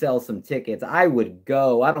wouldn't sell some tickets. I would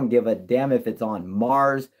go. I don't give a damn if it's on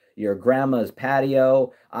Mars, your grandma's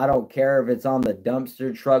patio. I don't care if it's on the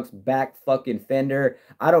dumpster truck's back fucking fender.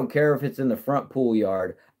 I don't care if it's in the front pool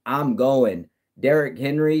yard. I'm going. Derrick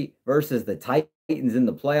Henry versus the Titans in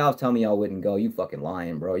the playoffs. Tell me y'all wouldn't go. You fucking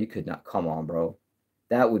lying, bro. You could not. Come on, bro.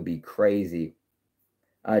 That would be crazy.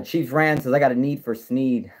 Chief Rand says, I got a need for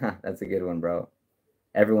Sneed. That's a good one, bro.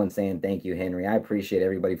 Everyone's saying thank you, Henry. I appreciate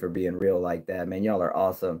everybody for being real like that, man. Y'all are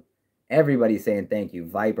awesome. Everybody's saying thank you.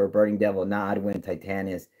 Viper, Burning Devil, Nodwin,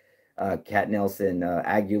 Titanus, Cat Nelson,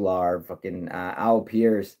 Aguilar, fucking Al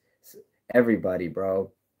Pierce. Everybody,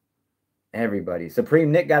 bro. Everybody.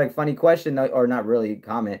 Supreme Nick got a funny question, or not really,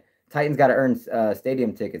 comment. Titans got to earn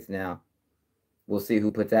stadium tickets now. We'll see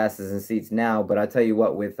who puts asses in seats now. But I tell you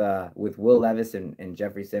what, with Will Levis and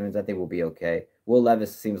Jeffrey Simmons, I think we'll be okay. Will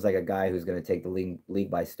Levis seems like a guy who's going to take the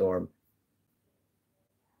league by storm.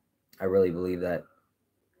 I really believe that.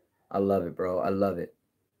 I love it, bro. I love it.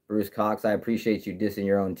 Bruce Cox, I appreciate you dissing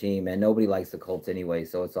your own team, man. Nobody likes the Colts anyway,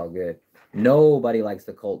 so it's all good. Nobody likes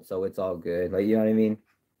the Colts, so it's all good. Like, you know what I mean?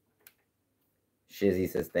 Shizzy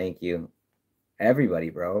says thank you. Everybody,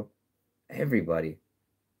 bro. Everybody.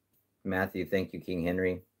 Matthew, thank you, King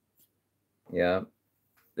Henry. Yeah.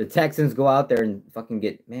 The Texans go out there and fucking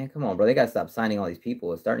get, man, come on, bro. They got to stop signing all these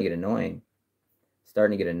people. It's starting to get annoying.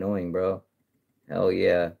 Starting to get annoying, bro. Hell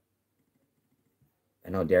yeah. I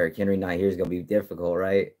know Derrick Henry not here is going to be difficult,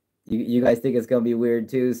 right? You guys think it's going to be weird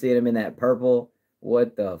too, seeing him in that purple?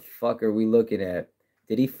 What the fuck are we looking at?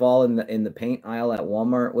 Did he fall in the paint aisle at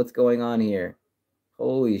Walmart? What's going on here?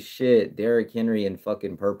 Holy shit. Derrick Henry in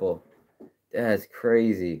fucking purple. That's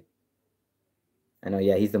crazy. I know,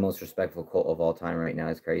 yeah, he's the most respectful Colt of all time right now.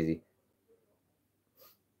 It's crazy.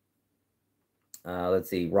 Let's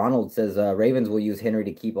see. Ronald says Ravens will use Henry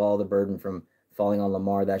to keep all the burden from falling on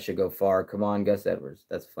Lamar. That should go far. Come on, Gus Edwards.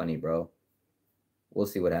 That's funny, bro. We'll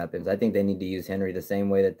see what happens. I think they need to use Henry the same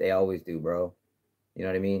way that they always do, bro. You know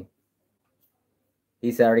what I mean?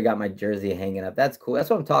 He said, I already got my jersey hanging up. That's cool. That's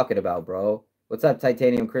what I'm talking about, bro. What's up,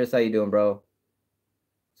 Titanium Chris? How you doing, bro?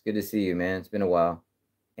 It's good to see you, man. It's been a while.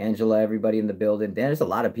 Angela, everybody in the building. Damn, there's a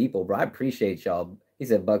lot of people, bro. I appreciate y'all. He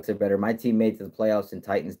said Bucks are better. My team made to the playoffs and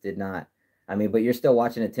Titans did not. I mean, but you're still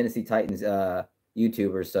watching a Tennessee Titans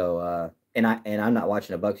YouTuber, so and I'm not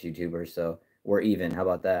watching a Bucks YouTuber, so we're even. How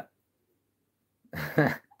about that?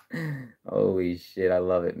 Holy shit, I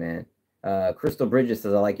love it, man. Crystal Bridges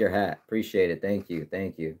says, I like your hat. Appreciate it. Thank you.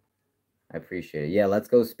 Thank you. I appreciate it. Yeah, let's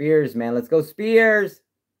go Spears, man. Let's go Spears.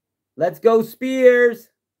 Let's go Spears.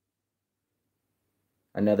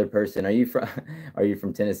 Another person. Are you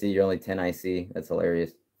from Tennessee? You're only 10 IC. That's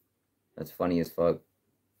hilarious. That's funny as fuck.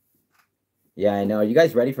 Yeah, I know. Are you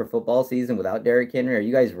guys ready for football season without Derrick Henry? Are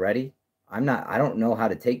you guys ready? I'm not. I don't know how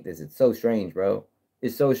to take this. It's so strange, bro.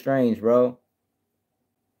 It's so strange, bro.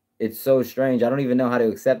 It's so strange. I don't even know how to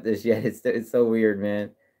accept this yet. It's so weird,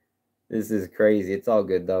 man. This is crazy. It's all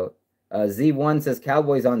good, though. Z1 says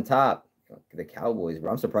Cowboys on top. Fuck the Cowboys,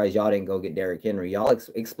 bro. I'm surprised y'all didn't go get Derrick Henry. Y'all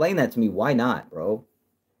explain that to me. Why not, bro?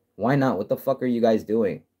 Why not? What the fuck are you guys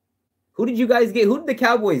doing? Who did you guys get? Who did the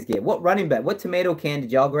Cowboys get? What running back? What tomato can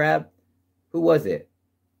did y'all grab? Who was it?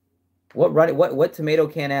 What tomato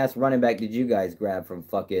can ass running back did you guys grab from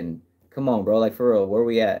fucking? Come on, bro. Like, for real, where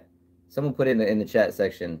we at? Someone put it in the chat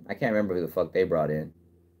section. I can't remember who the fuck they brought in.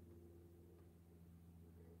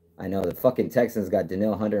 I know the fucking Texans got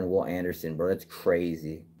Danielle Hunter and Will Anderson, bro. That's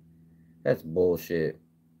crazy. That's bullshit.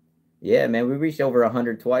 Yeah, man, we reached over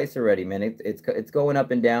 100 twice already, man. It's going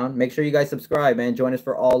up and down. Make sure you guys subscribe, man. Join us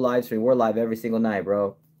for all live stream. We're live every single night,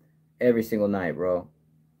 bro. Every single night, bro.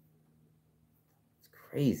 It's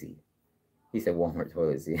crazy. He said Walmart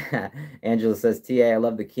toilets. Yeah. Angela says, TA, I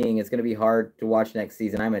love the King. It's going to be hard to watch next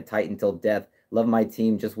season. I'm a Titan till death. Love my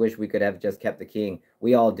team. Just wish we could have just kept the King.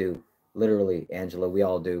 We all do. Literally, Angela, we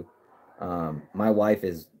all do. My wife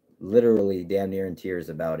is literally damn near in tears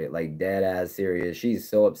about it. Like, dead ass serious. She's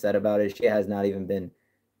so upset about it. She has not even been,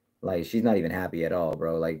 like, she's not even happy at all,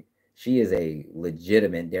 bro. Like, she is a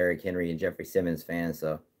legitimate Derrick Henry and Jeffrey Simmons fan,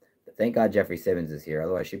 so thank God Jeffrey Simmons is here.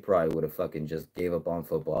 Otherwise, she probably would have fucking just gave up on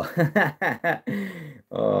football.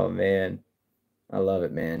 Oh, man. I love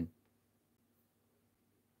it, man.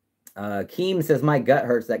 Keem says, my gut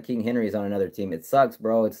hurts that King Henry is on another team. It sucks,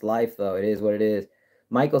 bro. It's life, though. It is what it is.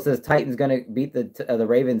 Michael says, Titans going to beat the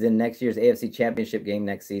Ravens in next year's AFC Championship game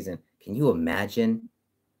next season. Can you imagine?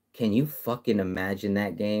 Can you fucking imagine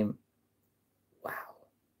that game? Wow.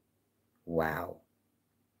 Wow.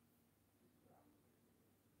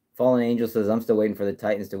 Fallen Angel says, I'm still waiting for the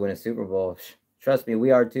Titans to win a Super Bowl. Trust me,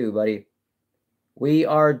 we are too, buddy. We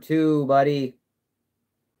are too, buddy.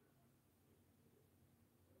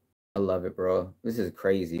 I love it, bro. This is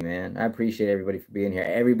crazy, man. I appreciate everybody for being here.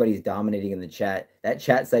 Everybody's dominating in the chat. That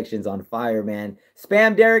chat section's on fire, man.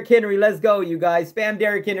 Spam Derrick Henry. Let's go, you guys. Spam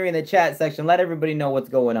Derrick Henry in the chat section. Let everybody know what's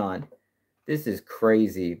going on. This is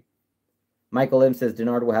crazy. Michael M says,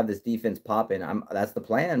 dennard will have this defense popping. That's the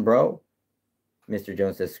plan, bro. Mr.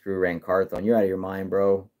 Jones says, screw Rand Carthon. You're out of your mind,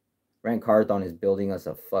 bro. Rand Carthon is building us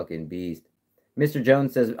a fucking beast. Mr.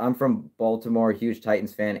 Jones says, I'm from Baltimore, huge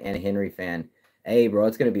Titans fan and a Henry fan. Hey, bro,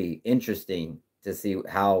 it's going to be interesting to see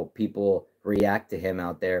how people react to him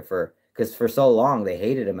out there because for so long they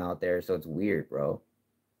hated him out there, so it's weird, bro.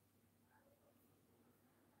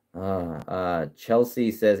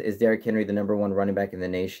 Chelsea says, is Derrick Henry the #1 running back in the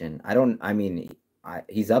nation?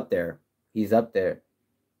 He's up there. He's up there.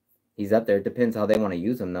 He's up there. It depends how they want to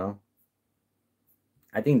use him, though.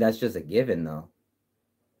 I think that's just a given, though.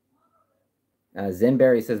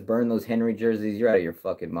 Zenberry says, burn those Henry jerseys. You're out of your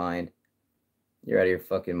fucking mind. You're out of your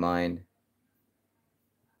fucking mind.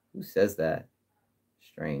 Who says that?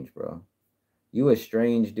 Strange, bro. You a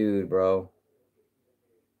strange dude, bro.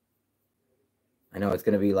 I know it's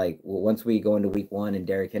going to be like, well, once we go into week 1 and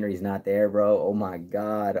Derrick Henry's not there, bro. Oh, my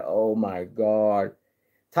God. Oh, my God.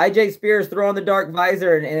 Ty J. Spears, throw on the dark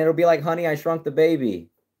visor, and it'll be like, honey, I shrunk the baby.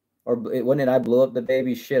 Or when I blew up the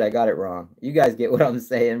baby? Shit, I got it wrong. You guys get what I'm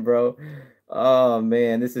saying, bro. Oh,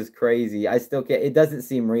 man, this is crazy. I still can't. It doesn't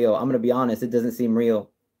seem real. I'm going to be honest. It doesn't seem real.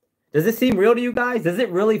 Does it seem real to you guys? Does it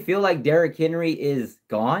really feel like Derrick Henry is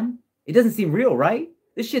gone? It doesn't seem real, right?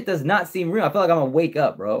 This shit does not seem real. I feel like I'm going to wake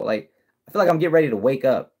up, bro. Like, I feel like I'm getting ready to wake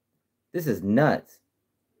up. This is nuts.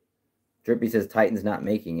 Drippy says Titans not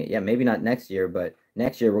making it. Yeah, maybe not next year, but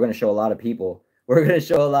next year we're going to show a lot of people We're going to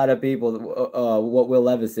show a lot of people what Will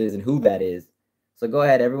Levis is and who that is. So go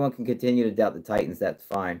ahead. Everyone can continue to doubt the Titans. That's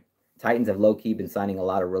fine. Titans have low-key been signing a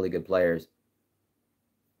lot of really good players.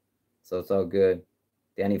 So it's all good.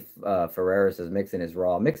 Danny Ferreira says Mixon is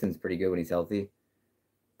raw. Mixon's pretty good when he's healthy.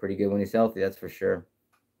 Pretty good when he's healthy, that's for sure.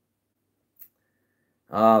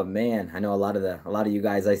 Oh man, I know a lot of you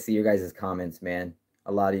guys. I see your guys' comments, man.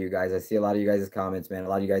 A lot of you guys. I see a lot of you guys' comments, man. A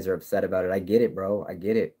lot of you guys are upset about it. I get it, bro. I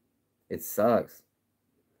get it. It sucks.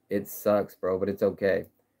 It sucks, bro, but it's okay.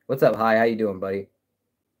 What's up, Hi? How you doing, buddy?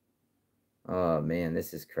 Oh man,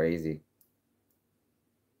 this is crazy.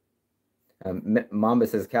 Mamba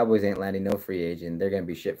says Cowboys ain't landing no free agent. They're gonna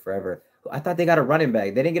be shit forever. I thought they got a running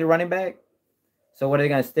back. They didn't get a running back. So what are they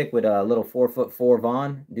gonna stick with? A little 4'4"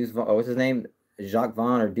 Vaughn, Deuce Vaughn. Oh, what's his name? Jacques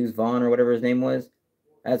Vaughn or Deuce Vaughn or whatever his name was.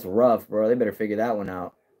 That's rough, bro. They better figure that one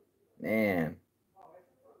out. Man,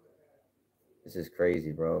 this is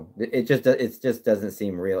crazy, bro. It just doesn't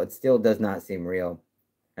seem real. It still does not seem real.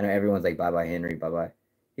 I know everyone's like, bye Henry, bye.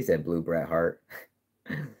 He said blue Bret Hart.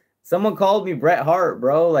 Someone called me Bret Hart,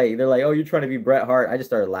 bro. Like, they're like, oh, you're trying to be Bret Hart. I just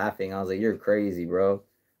started laughing. I was like, you're crazy, bro.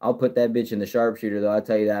 I'll put that bitch in the sharpshooter, though. I'll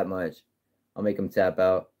tell you that much. I'll make him tap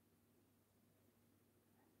out.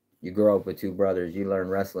 You grow up with two brothers. You learn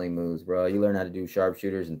wrestling moves, bro. You learn how to do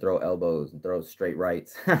sharpshooters and throw elbows and throw straight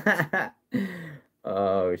rights.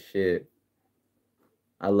 Oh, shit.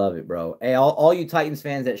 I love it, bro. Hey, all you Titans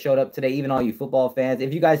fans that showed up today, even all you football fans,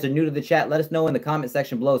 if you guys are new to the chat, let us know in the comment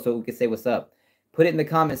section below so we can say what's up. Put it in the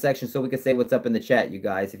comment section so we can say what's up in the chat, you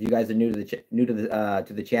guys. If you guys are new to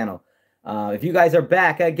the channel, if you guys are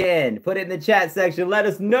back again, put it in the chat section. Let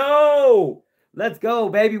us know. Let's go,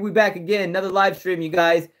 baby. We back again. Another live stream, you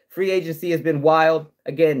guys. Free agency has been wild.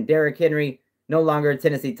 Again, Derrick Henry no longer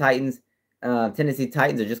Tennessee Titans. Tennessee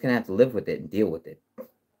Titans are just gonna have to live with it and deal with it.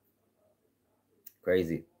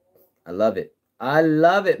 Crazy. I love it. I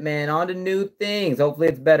love it, man. On to new things. Hopefully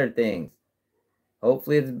it's better things.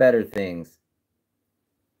 Hopefully it's better things.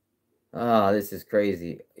 Oh, this is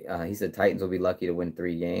crazy. He said Titans will be lucky to win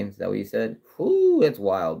 3 games. Is that what you said? Whoo, it's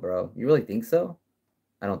wild, bro. You really think so?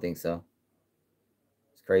 I don't think so.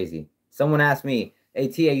 It's crazy. Someone asked me, hey,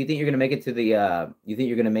 Tia, you think you're gonna make it to the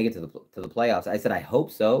to the playoffs? I said I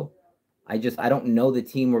hope so. I don't know the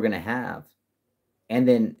team we're gonna have. And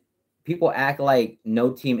then people act like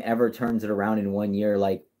no team ever turns it around in 1 year.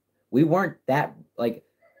 Like, we weren't that, like,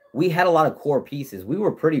 we had a lot of core pieces. We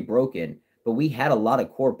were pretty broken, but we had a lot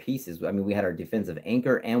of core pieces. I mean, we had our defensive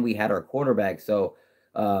anchor and we had our quarterback. So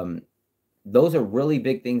those are really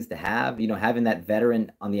big things to have, you know, having that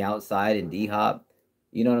veteran on the outside and D-Hop,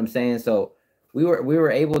 you know what I'm saying? So we were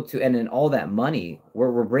able to, and then all that money,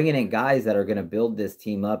 we're bringing in guys that are going to build this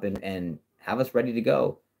team up and have us ready to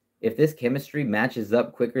go. If this chemistry matches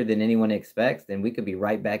up quicker than anyone expects, then we could be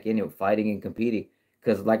right back in it, fighting and competing.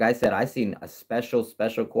 Because like I said, I seen a special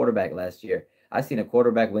quarterback last year. I seen a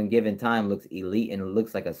quarterback when given time looks elite and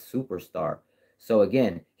looks like a superstar. So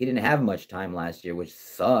again, he didn't have much time last year, which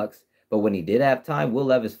sucks. But when he did have time, Will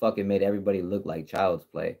Levis fucking made everybody look like child's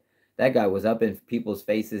play. That guy was up in people's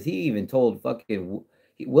faces. He even told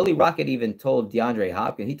Willie Rocket even told DeAndre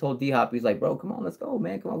Hopkins. He told D-Hop, he's like, bro, come on, let's go,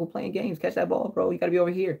 man. Come on, we're playing games. Catch that ball, bro. You got to be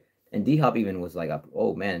over here. And D-Hop even was like,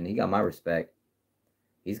 oh, man, he got my respect.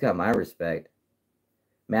 He's got my respect.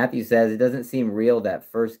 Matthew says, it doesn't seem real that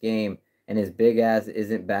first game and his big ass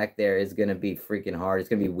isn't back there. It's going to be freaking hard. It's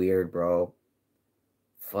going to be weird, bro.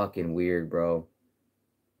 Fucking weird, bro.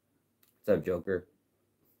 What's up, Joker?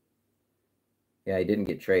 Yeah, he didn't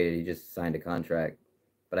get traded. He just signed a contract.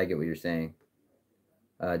 But I get what you're saying.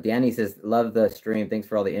 Danny says, love the stream. Thanks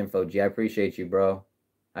for all the info, G. I appreciate you, bro.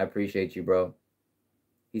 I appreciate you, bro.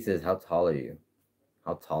 He says, how tall are you?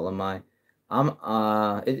 How tall am I?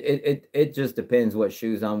 It just depends what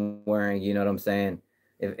shoes I'm wearing, you know what I'm saying?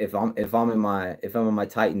 If I'm in my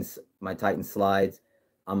Titans slides,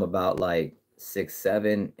 I'm about like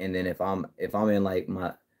 6'7", and then if I'm in like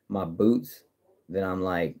my boots, then I'm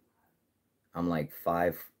like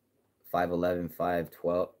 5'11",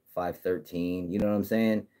 5'12", 5'13", you know what I'm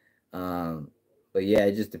saying? But yeah,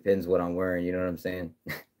 it just depends what I'm wearing, you know what I'm saying?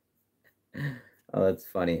 Oh, that's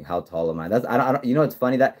funny. How tall am I? I don't, you know, it's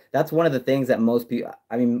funny that's one of the things that most people,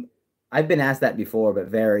 I mean, I've been asked that before, but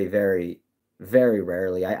very, very, very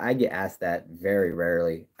rarely. I get asked that very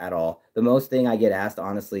rarely at all. The most thing I get asked,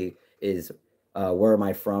 honestly, is where am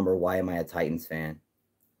I from or why am I a Titans fan?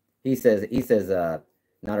 He says,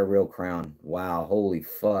 not a real crown. Wow, holy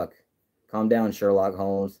fuck. Calm down, Sherlock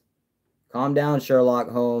Holmes. Calm down, Sherlock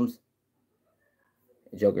Holmes.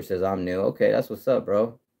 Joker says, I'm new. Okay, that's what's up,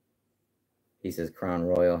 bro. He says, Crown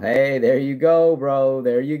Royal. Hey, there you go, bro.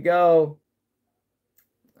 There you go.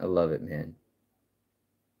 I love it, man.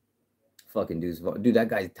 Fucking dude, that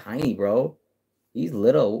guy's tiny, bro. He's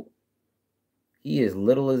little. He is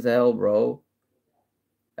little as hell, bro.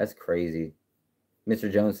 That's crazy.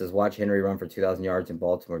 Mr. Jones says, watch Henry run for 2,000 yards in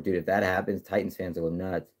Baltimore. Dude, if that happens, Titans fans will go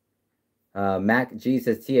nuts. Mac G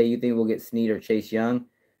says, TA, you think we'll get Snead or Chase Young?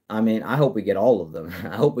 I mean, I hope we get all of them.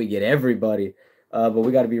 I hope we get everybody. But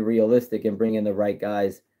we got to be realistic and bring in the right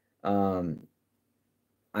guys. I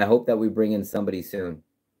hope that we bring in somebody soon.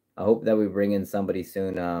 I would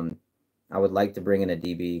like to bring in a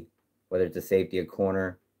DB, whether it's a safety, a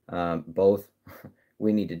corner, both.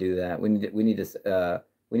 We need to do that. We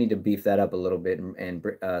need to beef that up a little bit and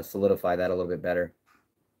solidify that a little bit better.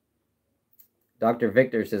 Dr.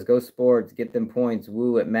 Victor says, go sports, get them points.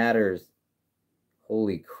 Woo, it matters.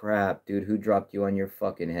 Holy crap, dude, who dropped you on your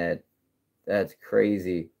fucking head? That's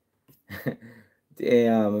crazy.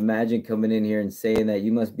 Damn, imagine coming in here and saying that.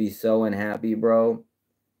 You must be so unhappy, bro.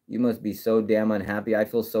 You must be so damn unhappy. I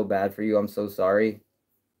feel so bad for you. I'm so sorry.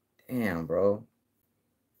 Damn, bro.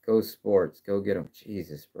 Go sports. Go get them.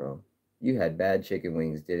 Jesus, bro. You had bad chicken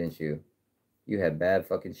wings, didn't you? You had bad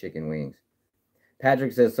fucking chicken wings.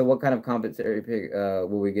 Patrick says, so what kind of compensatory pick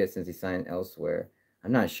will we get since he signed elsewhere?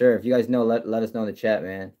 I'm not sure. If you guys know, let us know in the chat,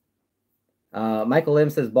 man. Michael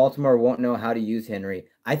Lim says Baltimore won't know how to use Henry.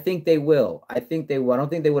 I think they will. I don't think they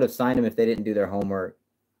would have signed him if they didn't do their homework.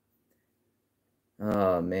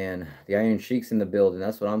 Oh, man. The Iron Sheik's in the building.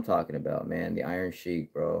 That's what I'm talking about, man. The Iron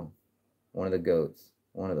Sheik, bro. One of the GOATs.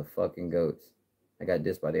 One of the fucking GOATs. I got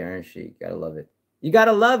dissed by the Iron Sheik. Gotta love it. You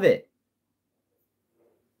gotta love it.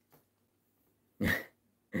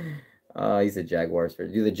 Oh, he's a Jaguars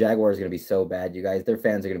fan. Dude, the Jaguars are going to be so bad, you guys. Their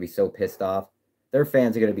fans are going to be so pissed off. Their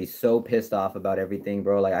fans are going to be so pissed off about everything,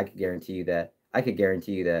 bro. Like, I could guarantee you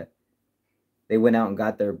that. They went out and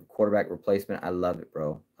got their quarterback replacement. I love it,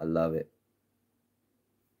 bro. I love it.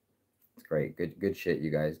 It's great. Good shit,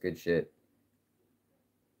 you guys. Good shit.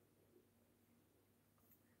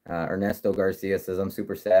 Ernesto Garcia says, I'm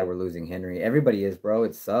super sad we're losing Henry. Everybody is, bro.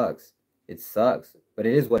 It sucks. It sucks. But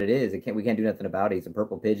it is what it is. We can't do nothing about it. He's a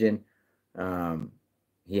purple pigeon.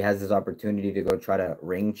 He has his opportunity to go try to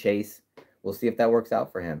ring chase. We'll see if that works out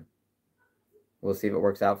for him. We'll see if it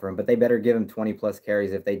works out for him. But they better give him 20-plus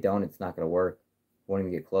carries. If they don't, it's not going to work. Won't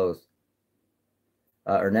even get close.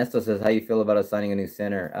 Ernesto says, how you feel about us signing a new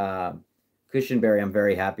center? Cushionberry, I'm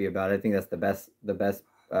very happy about it. I think that's the best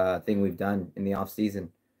thing we've done in the offseason.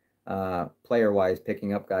 Player-wise,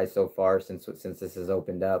 picking up guys so far since this has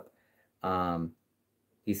opened up.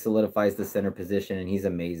 He solidifies the center position, and he's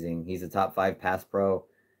amazing. He's a top 5 pass pro.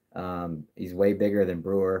 He's way bigger than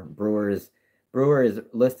Brewer. Brewer is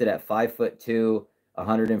listed at 5'2",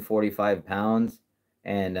 145 pounds,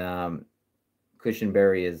 and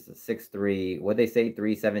Cushionberry is 6'3". What'd they say,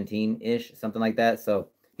 317-ish, something like that. So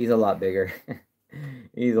he's a lot bigger.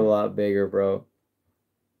 He's a lot bigger, bro.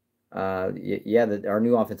 Yeah, our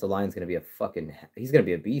new offensive line is gonna be he's gonna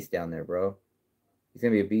be a beast down there, bro. He's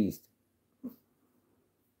gonna be a beast.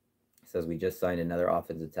 Says we just signed another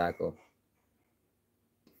offensive tackle.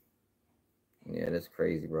 Yeah, that's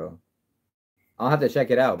crazy, bro. I'll have to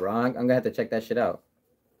check it out, bro. I'm gonna have to check that shit out.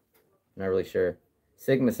 I'm not really sure.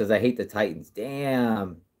 Sigma says, I hate the Titans.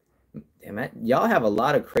 Damn, y'all have a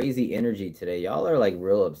lot of crazy energy today. Y'all are like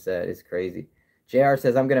real upset. It's crazy. JR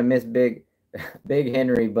says, I'm gonna miss Big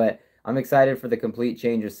Henry, but I'm excited for the complete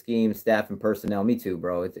change of scheme, staff, and personnel. Me too,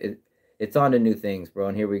 bro. It's on to new things, bro.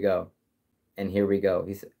 And here we go.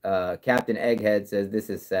 He's Captain Egghead says, this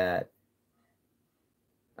is sad.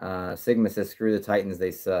 Sigma says, screw the Titans,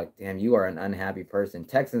 they suck. Damn, you are an unhappy person.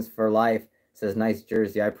 Texans for life says, nice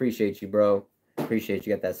jersey. I appreciate you, bro. Appreciate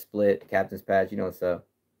you. Got that split captain's patch. You know what's up.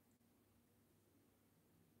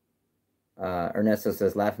 Ernesto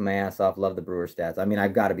says, laughing my ass off. Love the Brewer stats. I mean,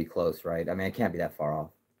 I've got to be close, right? I mean, I can't be that far off.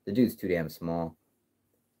 The dude's too damn small.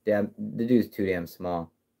 The dude's too damn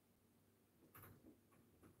small.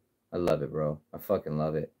 I love it, bro. I fucking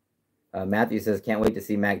love it. Matthew says, can't wait to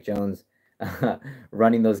see Mac Jones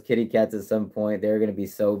running those kitty cats at some point. They're going to be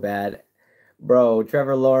so bad. Bro,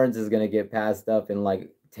 Trevor Lawrence is going to get passed up in like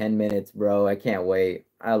 10 minutes, bro. I can't wait.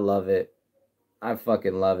 I love it. I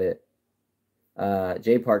fucking love it.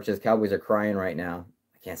 J Park says, Cowboys are crying right now.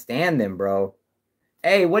 I can't stand them, bro.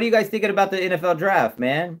 Hey, what are you guys thinking about the NFL draft,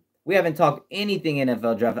 man? We haven't talked anything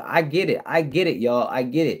NFL draft. I get it, y'all. I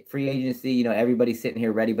get it. Free agency, you know, everybody's sitting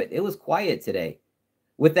here ready, but it was quiet today.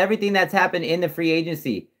 With everything that's happened in the free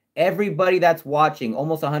agency, everybody that's watching,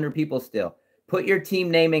 almost 100 people still, put your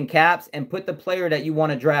team name in caps and put the player that you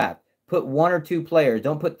want to draft. Put 1 or 2 players.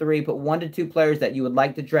 Don't put 3. Put 1 to 2 players that you would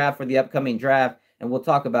like to draft for the upcoming draft, and we'll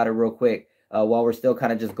talk about it real quick while we're still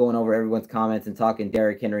kind of just going over everyone's comments and talking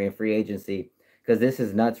Derrick Henry and free agency. because this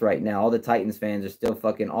is nuts right now. All the Titans fans are still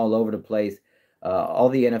fucking all over the place. All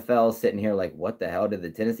the NFL sitting here like, what the hell did the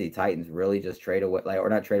Tennessee Titans really just trade away? Like, or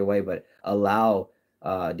not trade away, but allow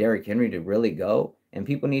Derrick Henry to really go? And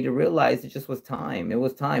people need to realize it just was time. It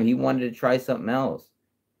was time. He wanted to try something else.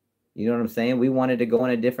 You know what I'm saying? We wanted to go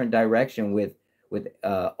in a different direction with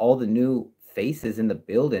all the new faces in the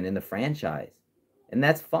building, in the franchise. And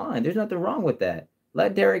that's fine. There's nothing wrong with that.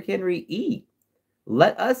 Let Derrick Henry eat.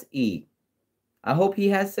 Let us eat. I hope he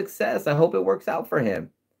has success. I hope it works out for him.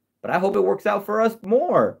 But I hope it works out for us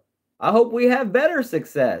more. I hope we have better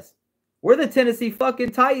success. We're the Tennessee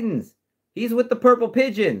fucking Titans. He's with the Purple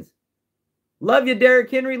Pigeons. Love you,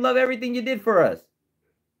 Derrick Henry. Love everything you did for us.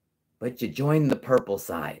 But you joined the purple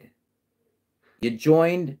side. You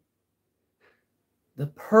joined the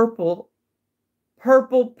purple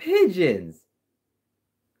pigeons.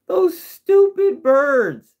 Those stupid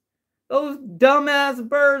birds. Those dumbass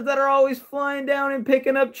birds that are always flying down and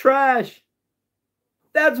picking up trash.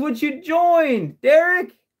 That's what you joined,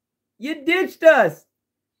 Derrick. You ditched us.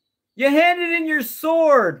 You handed in your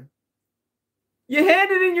sword. You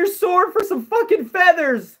handed in your sword for some fucking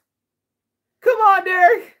feathers. Come on,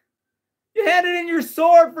 Derrick. You handed in your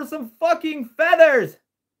sword for some fucking feathers.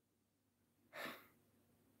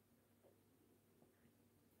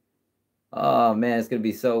 Oh, man, it's going to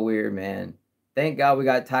be so weird, man. Thank God we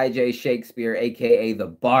got Ty J. Shakespeare, a.k.a. the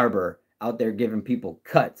Barber, out there giving people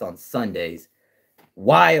cuts on Sundays.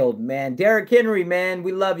 Wild, man. Derrick Henry, man,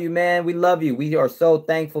 we love you, man. We love you. We are so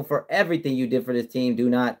thankful for everything you did for this team. Do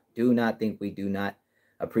not think we do not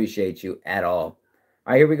appreciate you at all.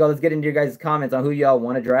 All right, here we go. Let's get into your guys' comments on who y'all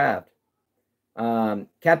want to draft.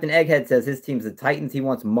 Captain Egghead says his team's the Titans. He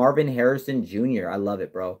wants Marvin Harrison Jr. I love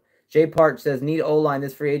it, bro. Jay Park says, need O-line.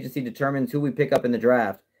 This free agency determines who we pick up in the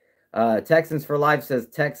draft. Texans for Life says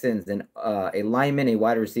Texans and a lineman, a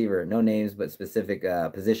wide receiver. No names, but specific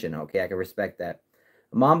position. Okay, I can respect that.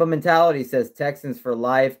 Mamba Mentality says Texans for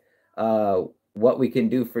Life. What we can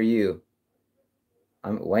do for you.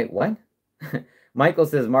 Wait, what? Michael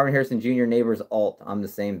says Marvin Harrison Jr. neighbors alt. I'm the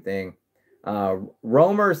same thing.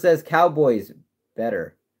 Romer says Cowboys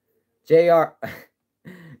better. JR.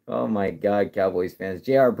 Oh my God, Cowboys fans.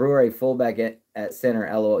 JR Brewer, a fullback at center.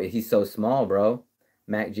 LOL. He's so small, bro.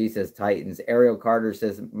 Mac G says Titans. Ariel Carter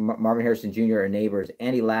says Marvin Harrison Jr. are neighbors.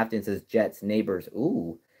 Andy Lafton says Jets neighbors.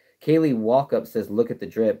 Ooh. Kaylee Walkup says look at the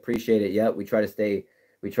drip. Appreciate it. Yep, we try to stay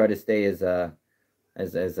as you know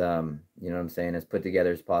what I'm saying, as put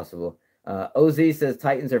together as possible. OZ says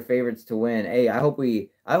Titans are favorites to win. Hey, I hope we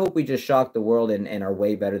just shock the world and are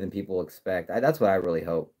way better than people expect. That's what I really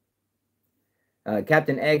hope.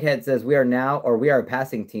 Captain Egghead says we are a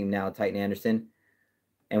passing team now, Titan Anderson,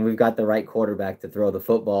 and we've got the right quarterback to throw the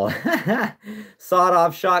football.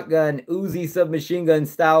 Sawed-off shotgun, Uzi submachine gun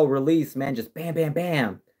style release, man, just bam, bam,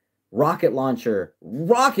 bam. Rocket launcher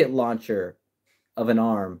of an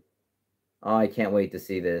arm. Oh, I can't wait to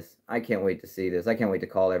see this. I can't wait to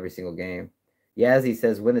call every single game. Yazzie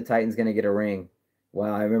says, when the Titans going to get a ring?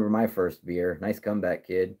 Wow, I remember my first beer. Nice comeback,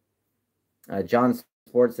 kid. John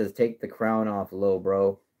Sports says, take the crown off, little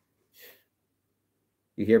bro.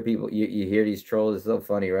 You hear people, you hear these trolls. It's so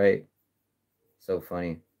funny, right? So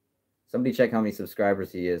funny. Somebody check how many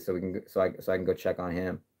subscribers he is so I can go check on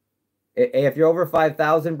him. Hey, if you're over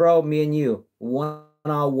 5,000, bro, me and you,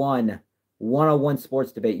 one-on-one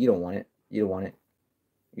sports debate. You don't want it. You don't want it.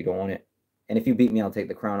 You don't want it. And if you beat me, I'll take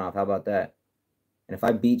the crown off. How about that? And if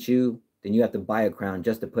I beat you, then you have to buy a crown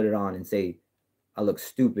just to put it on and say, I look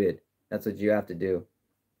stupid. That's what you have to do.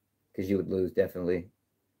 Because you would lose, definitely.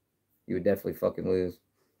 You would definitely fucking lose.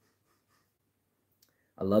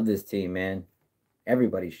 I love this team, man.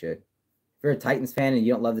 Everybody should. If you're a Titans fan and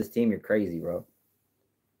you don't love this team, you're crazy, bro.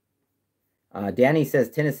 Danny says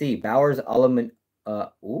Tennessee. Bowers,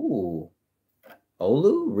 Olu,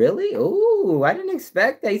 really? Ooh, I didn't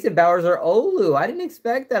expect that. He said Bowers or Olu. I didn't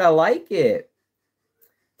expect that. I like it.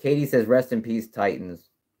 Katie says, rest in peace, Titans.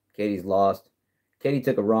 Katie's lost. Katie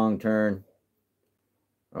took a wrong turn.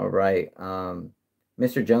 All right.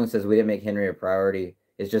 Mr. Jones says we didn't make Henry a priority.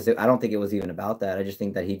 It's just, I don't think it was even about that. I just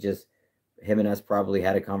think that him and us probably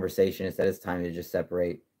had a conversation and said it's time to just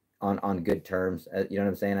separate on good terms. You know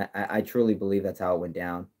what I'm saying? I truly believe that's how it went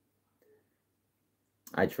down.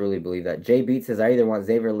 I truly believe that. Jay Beat says, I either want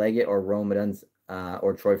Xavier Leggett or Romadun's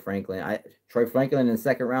or Troy Franklin. Troy Franklin in the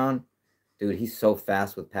second round, dude, he's so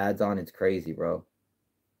fast with pads on. It's crazy, bro.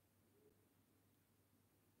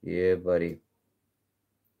 Yeah, buddy.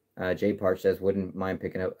 Jay Parch says, wouldn't mind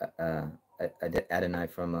picking up Adonai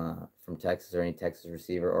from Texas or any Texas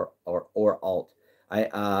receiver or alt.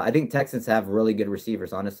 I think Texans have really good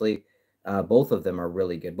receivers, honestly. Both of them are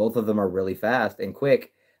really good. Both of them are really fast and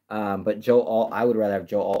quick. But Joe Alt, I would rather have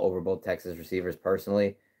Joe Alt over both Texas receivers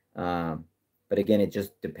personally. But again, it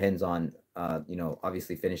just depends on, you know,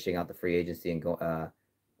 obviously finishing out the free agency and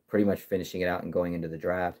pretty much finishing it out and going into the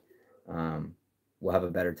draft. We'll have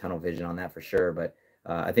a better tunnel vision on that for sure. But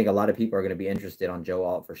I think a lot of people are going to be interested on Joe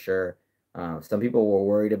Alt for sure. Some people were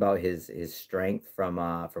worried about his strength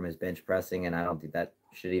from his bench pressing, and I don't think that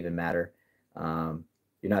should even matter.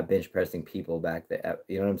 You're not bench pressing people back there.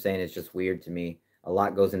 You know what I'm saying? It's just weird to me. A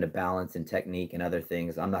lot goes into balance and technique and other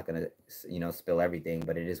things. I'm not going to, you know, spill everything,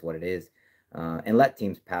 but it is what it is. And let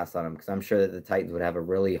teams pass on him, because I'm sure that the Titans would have a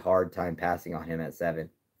really hard time passing on him at 7.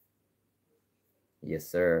 Yes,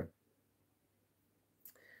 sir.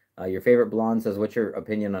 Your favorite blonde says, what's your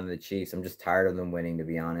opinion on the Chiefs? I'm just tired of them winning, to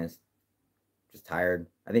be honest. Just tired.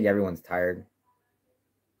 I think everyone's tired.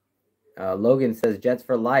 Logan says, Jets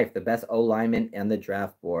for life, the best O-lineman and the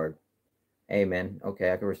draft board. Hey, man.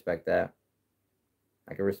 Okay, I can respect that.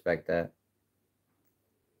 I can respect that.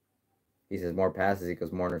 He says more passes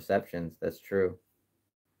equals more interceptions. That's true.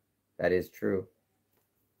 That is true.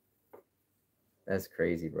 That's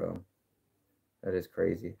crazy, bro. That is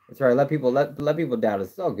crazy. It's all right. Let people doubt us.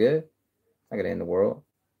 It's all good. It's not gonna end the world.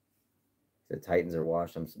 The Titans are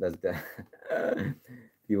washed. That's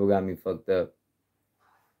people got me fucked up.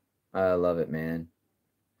 I love it, man.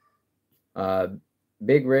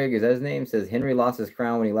 Big Rig, is that his name? Says Henry lost his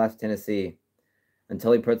crown when he left Tennessee.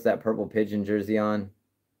 Until he puts that purple pigeon jersey on.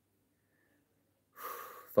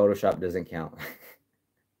 Photoshop doesn't count.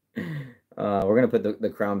 We're gonna put the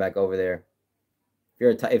crown back over there.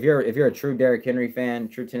 If you're a true Derrick Henry fan,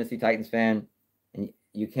 true Tennessee Titans fan, and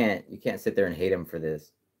you can't sit there and hate him for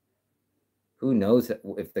this. Who knows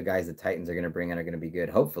if the guys the Titans are gonna bring in are gonna be good?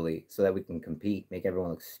 Hopefully, so that we can compete, make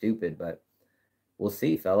everyone look stupid. But we'll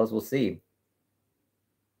see, fellas. We'll see.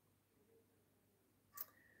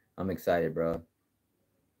 I'm excited, bro.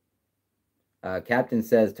 Captain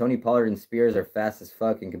says Tony Pollard and Spears are fast as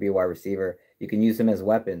fuck and can be a wide receiver. You can use them as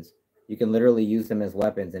weapons. You can literally use them as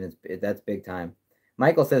weapons, and that's big time.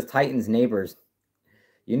 Michael says Titans neighbors.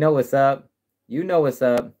 You know what's up. You know what's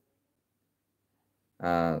up.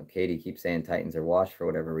 Katie keeps saying Titans are washed for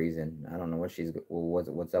whatever reason. I don't know what's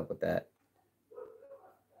up with that.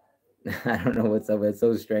 I don't know what's up. It's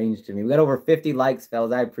so strange to me. We got over 50 likes,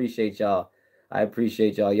 fellas. I appreciate y'all. I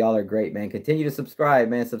appreciate y'all. Y'all are great, man. Continue to subscribe,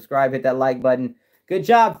 man. Subscribe, hit that like button. Good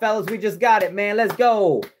job, fellas. We just got it, man. Let's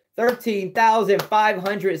go.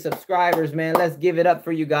 13,500 subscribers, man. Let's give it up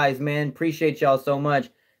for you guys, man. Appreciate y'all so much.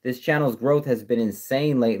 This channel's growth has been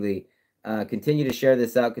insane lately. Continue to share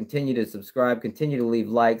this out. Continue to subscribe. Continue to leave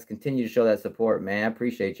likes. Continue to show that support, man. I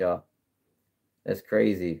appreciate y'all. That's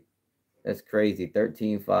crazy. That's crazy.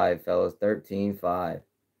 13.5, fellas. 13.5.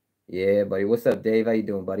 Yeah, buddy. What's up, Dave? How you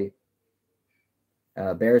doing, buddy?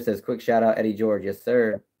 Bear says, quick shout out, Eddie George. Yes,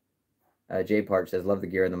 sir. J Park says, love the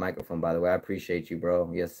gear and the microphone, by the way. I appreciate you, bro.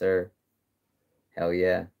 Yes, sir. Hell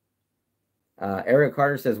yeah. Eric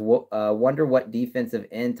Carter says, wonder what defensive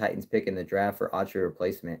end Titans pick in the draft for Autry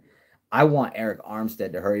replacement. I want Eric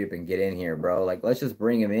Armstead to hurry up and get in here, bro. Like, let's just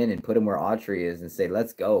bring him in and put him where Autry is and say,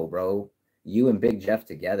 let's go, bro. You and Big Jeff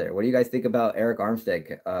together. What do you guys think about Eric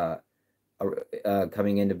Armstead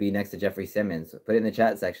coming in to be next to Jeffrey Simmons? Put it in the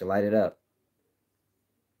chat section. Light it up.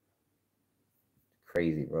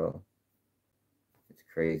 Crazy, bro. It's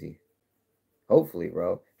crazy. Hopefully,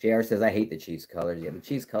 bro. JR says, I hate the Chiefs colors. Yeah, the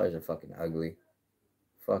Chiefs colors are fucking ugly.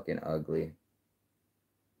 Fucking ugly.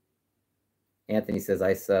 Anthony says,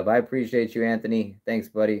 I sub. I appreciate you, Anthony. Thanks,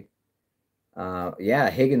 buddy. Yeah,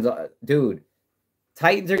 Higgins. Dude,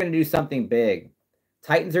 Titans are going to do something big.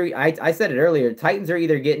 Titans are, I said it earlier, Titans are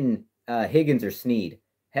either getting Higgins or Snead.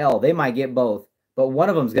 Hell, they might get both, but one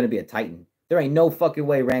of them is going to be a Titan. There ain't no fucking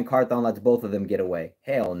way Rand Carthon lets both of them get away.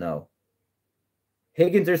 Hell no.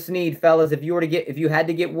 Higgins or Snead, fellas. If you had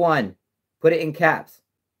to get one, put it in caps.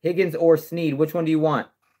 Higgins or Snead, which one do you want?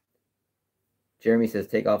 Jeremy says,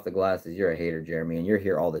 take off the glasses. You're a hater, Jeremy, and you're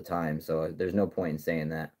here all the time, so there's no point in saying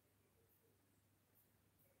that.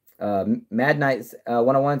 Mad Knights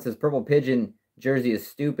 101 says, Purple Pigeon jersey is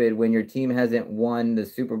stupid when your team hasn't won the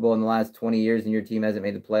Super Bowl in the last 20 years and your team hasn't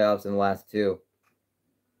made the playoffs in the last 2.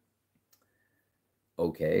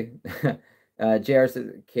 Okay. JR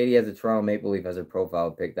says, Katie has a Toronto Maple Leaf as her profile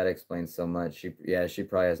pic. That explains so much. She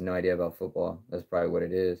probably has no idea about football. That's probably what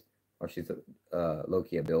it is. Or she's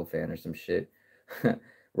low-key a Bill fan or some shit.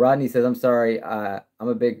 Rodney says, I'm sorry. I'm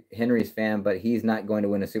a big Henry's fan, but he's not going to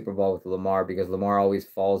win a Super Bowl with Lamar because Lamar always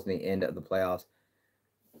falls in the end of the playoffs.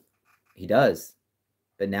 He does.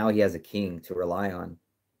 But now he has a king to rely on.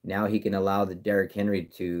 Now he can allow the Derrick Henry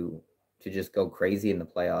to just go crazy in the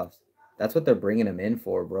playoffs. That's what they're bringing him in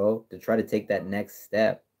for, bro, to try to take that next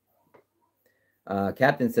step.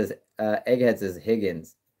 Captain says, Egghead says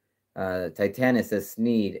Higgins. Titanic says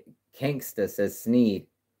Sneed. Kanksta says Sneed.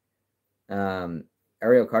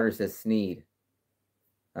 Ariel Carter says Sneed.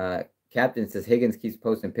 Captain says Higgins keeps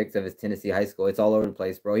posting pics of his Tennessee high school. It's all over the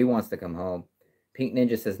place, bro. He wants to come home. Pink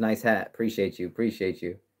Ninja says, nice hat. Appreciate you. Appreciate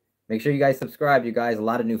you. Make sure you guys subscribe, you guys. A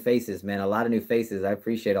lot of new faces, man. A lot of new faces. I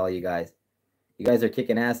appreciate all you guys. You guys are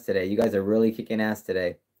kicking ass today. You guys are really kicking ass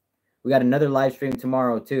today. We got another live stream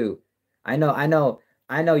tomorrow, too. I know,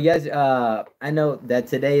 yes, I know that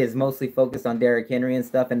today is mostly focused on Derrick Henry and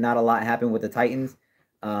stuff, and not a lot happened with the Titans.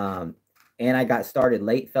 And I got started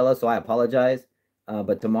late, fellas, so I apologize.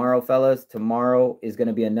 But tomorrow, fellas, tomorrow is going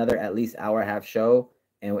to be another at least hour-and-a-half show.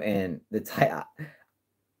 And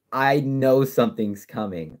I know something's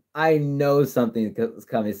coming. I know something's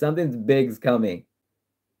coming. Something's big's coming.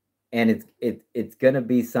 And it's going to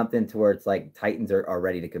be something to where it's like Titans are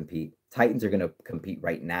ready to compete. Titans are going to compete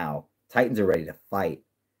right now. Titans are ready to fight.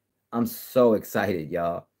 I'm so excited,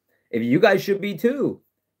 y'all. If you guys should be too.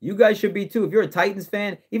 You guys should be too. If you're a Titans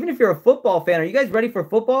fan, even if you're a football fan, are you guys ready for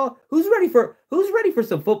football? Who's ready for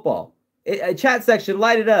some football? Chat section,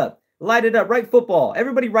 light it up. Light it up. Write football.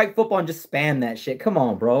 Everybody write football and just spam that shit. Come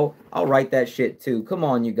on, bro. I'll write that shit too. Come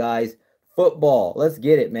on, you guys. Football. Let's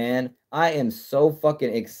get it, man. I am so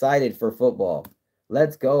fucking excited for football.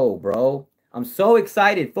 Let's go, bro. I'm so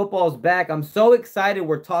excited. Football's back. I'm so excited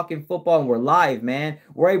we're talking football and we're live, man.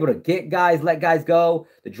 We're able to get guys, let guys go.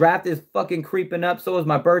 The draft is fucking creeping up. So is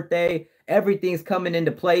my birthday. Everything's coming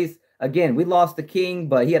into place. Again, we lost the king,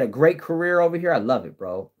 but he had a great career over here. I love it,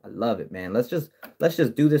 bro. I love it, man. Let's just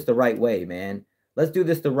do this the right way, man. Let's do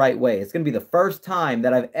this the right way. It's going to be the first time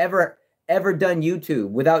that I've ever done YouTube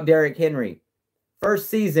without Derrick Henry. First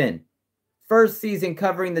season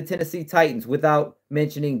covering the Tennessee Titans without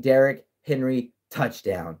mentioning Derrick Henry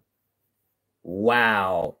touchdown.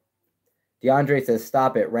 Wow. DeAndre says,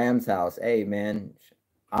 stop at Rams house. Hey, man,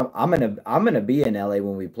 I'm gonna be in LA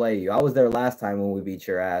when we play you. I was there last time when we beat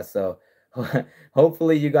your ass. So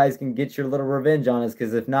hopefully you guys can get your little revenge on us,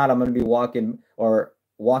 because if not, I'm gonna be walking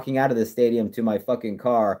out of the stadium to my fucking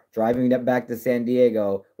car, driving back to San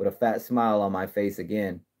Diego with a fat smile on my face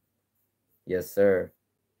again. Yes, sir.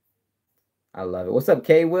 I love it. What's up,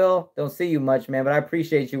 K-Will? Don't see you much, man, but I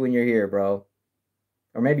appreciate you when you're here, bro.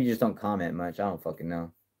 Or maybe you just don't comment much. I don't fucking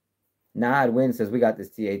know. Nod Win says, we got this,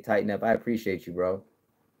 TA. Tighten up. I appreciate you, bro.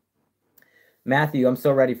 Matthew, I'm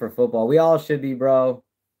so ready for football. We all should be, bro.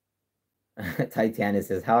 Titanic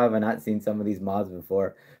says, how have I not seen some of these mods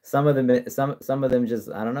before? Some of them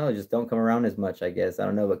just, I don't know, just don't come around as much, I guess. I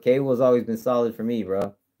don't know. But K-Will's always been solid for me,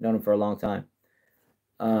 bro. Known him for a long time.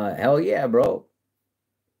 Hell yeah, bro.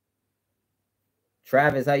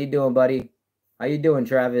 Travis, how you doing, buddy? How you doing,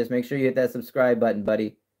 Travis? Make sure you hit that subscribe button,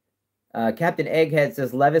 buddy. Captain Egghead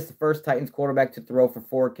says, Levis, the first Titans quarterback to throw for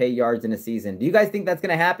 4K yards in a season. Do you guys think that's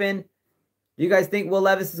going to happen? Do you guys think Will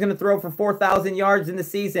Levis is going to throw for 4,000 yards in the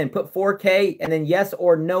season? Put 4K and then yes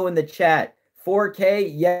or no in the chat.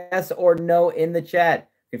 4K, yes or no in the chat.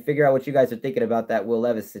 You can figure out what you guys are thinking about that Will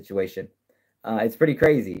Levis situation. It's pretty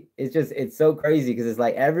crazy. It's so crazy because it's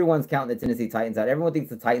like everyone's counting the Tennessee Titans out. Everyone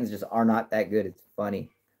thinks the Titans just are not that good. It's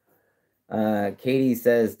funny. Katie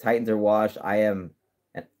says, Titans are washed. I am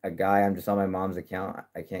a guy. I'm just on my mom's account.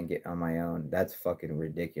 I can't get on my own. That's fucking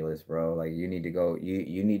ridiculous, bro. Like, you need to go.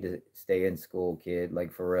 You need to stay in school, kid.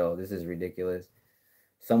 Like, for real. This is ridiculous.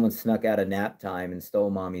 Someone snuck out of nap time and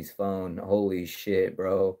stole mommy's phone. Holy shit,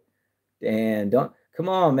 bro. And come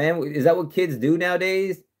on, man. Is that what kids do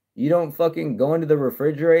nowadays? You don't fucking go into the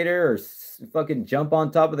refrigerator or fucking jump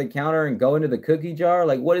on top of the counter and go into the cookie jar?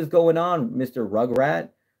 Like, what is going on, Mr. Rugrat?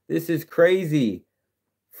 This is crazy.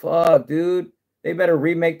 Fuck, dude. They better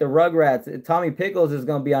remake the Rugrats. Tommy Pickles is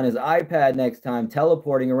going to be on his iPad next time,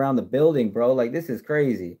 teleporting around the building, bro. Like, this is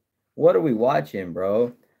crazy. What are we watching,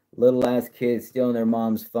 bro? Little ass kids stealing their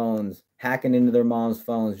mom's phones, hacking into their mom's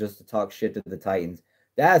phones just to talk shit to the Titans.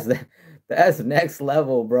 That's next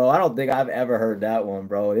level, bro. I don't think I've ever heard that one,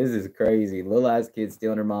 bro. This is crazy. Little ass kids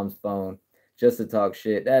stealing their mom's phone just to talk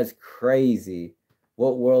shit. That's crazy.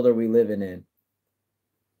 What world are we living in?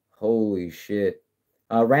 Holy shit.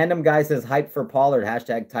 Random guy says, hype for Pollard,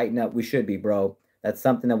 hashtag tighten up. We should be, bro. That's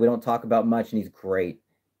something that we don't talk about much, and he's great.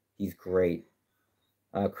 He's great.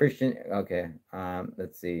 Christian, okay.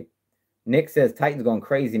 Let's see. Nick says, Titans going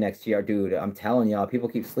crazy next year. Dude, I'm telling y'all, people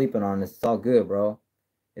keep sleeping on this. It's all good, bro.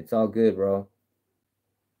 It's all good, bro.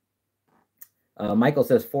 Michael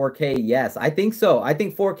says 4K. Yes, I think so. I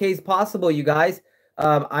think 4K is possible, you guys.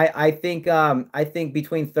 I think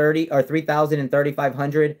between 3,000 and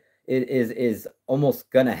 3,500 is almost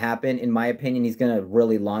gonna happen. In my opinion, he's gonna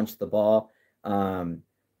really launch the ball. The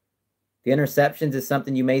interceptions is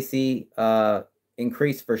something you may see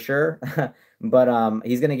increase for sure, but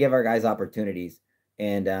he's gonna give our guys opportunities,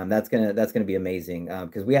 and that's gonna be amazing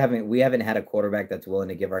because we haven't had a quarterback that's willing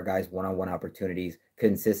to give our guys one-on-one opportunities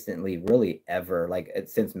consistently, really ever, like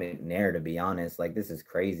since McNair, to be honest. Like, this is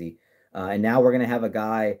crazy, and now we're gonna have a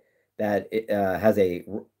guy that has a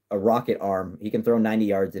rocket arm. He can throw 90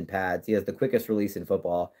 yards in pads. He has the quickest release in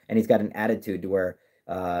football, and he's got an attitude to where,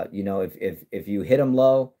 you know, if you hit him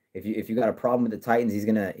low, if you got a problem with the Titans, he's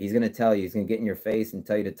gonna tell you. He's gonna get in your face and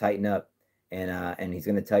tell you to tighten up, and he's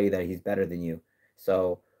gonna tell you that he's better than you.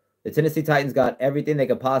 So the Tennessee Titans got everything they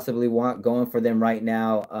could possibly want going for them right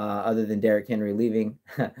now, other than Derrick Henry leaving.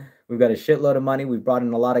 We've got a shitload of money. We've brought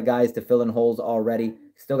in a lot of guys to fill in holes already.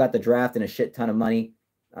 Still got the draft and a shit ton of money.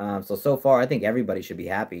 So far, I think everybody should be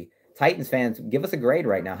happy. Titans fans, give us a grade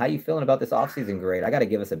right now. How you feeling about this offseason grade? I got to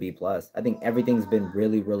give us a B+. I think everything's been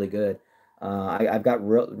really, really good. I've got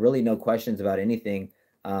really no questions about anything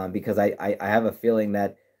because I have a feeling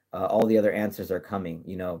that all the other answers are coming.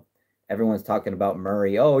 You know, everyone's talking about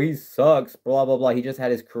Murray. Oh, he sucks, blah, blah, blah. He just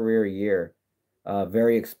had his career year.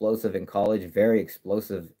 Very explosive in college, very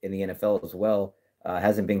explosive in the NFL as well.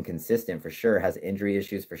 Hasn't been consistent for sure, has injury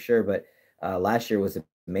issues for sure, but last year was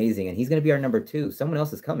amazing, and he's going to be our number 2. Someone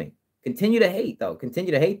else is coming. Continue to hate, though.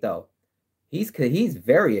 Continue to hate, though. He's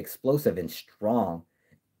very explosive and strong,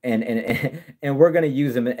 and we're going to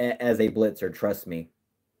use him as a blitzer. Trust me.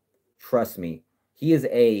 Trust me. He is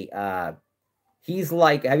a he's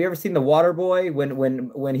like, have you ever seen The Water Boy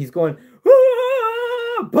when he's going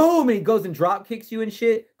boom, and he goes and drop kicks you and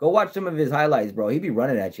shit? Go watch some of his highlights, bro. He be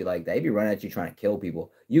running at you like that. He be running at you trying to kill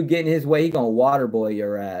people. You get in his way, he gonna water boy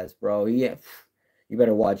your ass, bro. You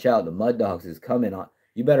better watch out. The Mud Dogs is coming on.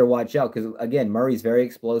 You better watch out because, again, Murray's very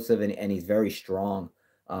explosive and he's very strong.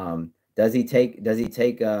 Does he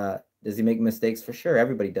make mistakes? For sure,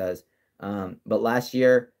 everybody does. But last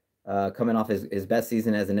year, coming off his best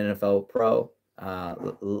season as an NFL pro,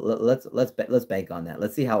 let's bank on that.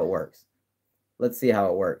 Let's see how it works. Let's see how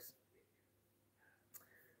it works.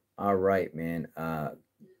 All right, man.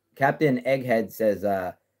 Captain Egghead says,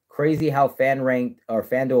 crazy how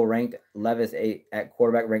FanDuel ranked Levis at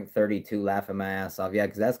quarterback ranked 32. Laughing my ass off. Yeah,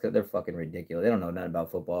 because they're fucking ridiculous. They don't know nothing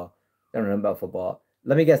about football. They don't know nothing about football.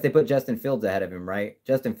 Let me guess, they put Justin Fields ahead of him, right?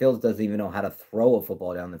 Justin Fields doesn't even know how to throw a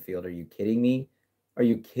football down the field. Are you kidding me? Are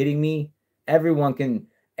you kidding me? Everyone can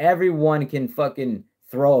fucking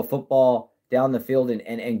throw a football down the field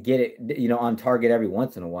and get it, you know, on target every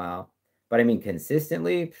once in a while. But I mean,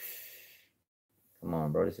 consistently, come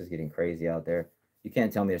on, bro. This is getting crazy out there. You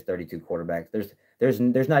can't tell me there's 32 quarterbacks.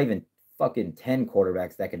 There's not even fucking 10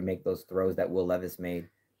 quarterbacks that can make those throws that Will Levis made.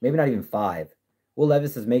 Maybe not even 5. Will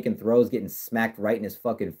Levis is making throws, getting smacked right in his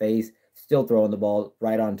fucking face, still throwing the ball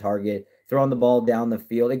right on target, throwing the ball down the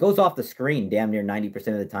field. It goes off the screen damn near 90%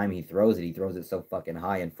 of the time he throws it. He throws it so fucking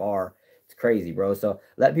high and far. It's crazy, bro. So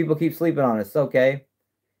let people keep sleeping on it. It's okay.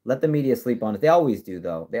 Let the media sleep on it. They always do,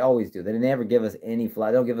 though. They always do. They never give us any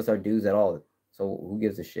fly. They don't give us our dues at all. So who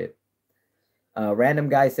gives a shit? Random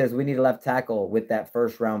guy says we need a left tackle with that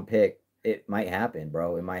first-round pick. It might happen,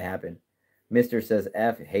 bro. It might happen. Mister says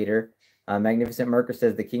F, hater. Magnificent Merker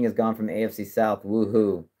says the king has gone from AFC South.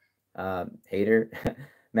 Woohoo. Hater.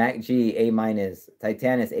 Mac G, A-.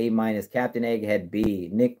 Titanus, A-. Captain Egghead, B.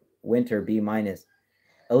 Nick Winter, B-.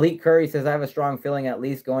 Elite Curry says, I have a strong feeling at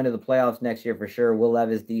least going to the playoffs next year for sure. Will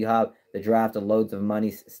Levis, D-Hop, the draft of loads of money.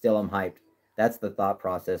 Still, I'm hyped. That's the thought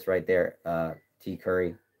process right there, T.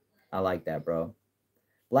 Curry. I like that, bro.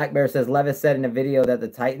 Black Bear says, Levis said in a video that the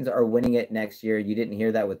Titans are winning it next year. You didn't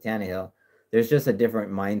hear that with Tannehill. There's just a different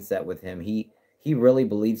mindset with him. He really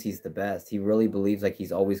believes he's the best. He really believes like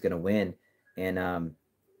he's always going to win. And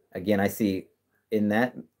again, I see in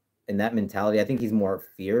that mentality, I think he's more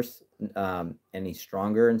fierce and he's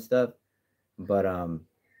stronger and stuff. But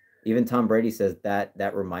even Tom Brady says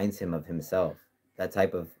that reminds him of himself. That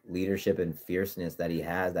type of leadership and fierceness that he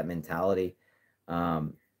has, that mentality.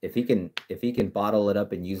 If he can bottle it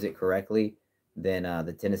up and use it correctly, then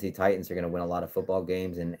the Tennessee Titans are going to win a lot of football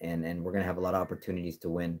games, and we're going to have a lot of opportunities to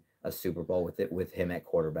win a Super Bowl with him at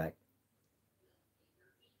quarterback.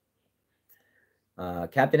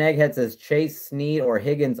 Captain Egghead says Chase, Snead, or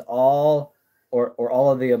Higgins, all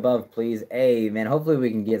of the above, please. Hey, man, hopefully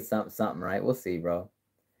we can get something right. We'll see, bro.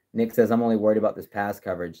 Nick says I'm only worried about this pass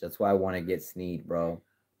coverage. That's why I want to get Snead, bro.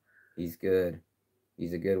 He's good.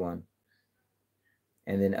 He's a good one.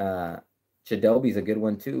 And then Chidobe's a good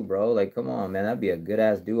one too, bro. Like, come on, man. That'd be a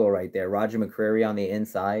good-ass duo right there. Roger McCreary on the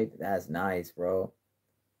inside. That's nice, bro.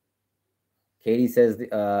 Katie says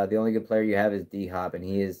the only good player you have is D-Hop, and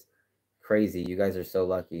he is crazy. You guys are so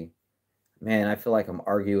lucky. Man, I feel like I'm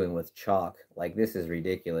arguing with chalk. Like, this is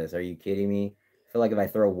ridiculous. Are you kidding me? I feel like if I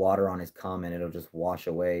throw water on his comment, it'll just wash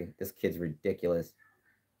away. This kid's ridiculous.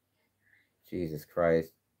 Jesus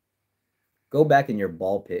Christ. Go back in your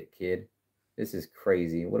ball pit, kid. This is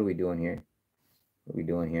crazy. What are we doing here? What are we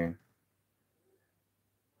doing here?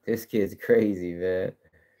 This kid's crazy, man.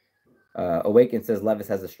 Awaken says Levis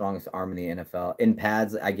has the strongest arm in the NFL. In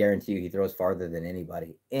pads, I guarantee you he throws farther than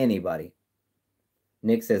anybody. Anybody.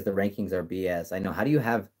 Nick says the rankings are BS. I know. How do you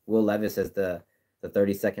have Will Levis as the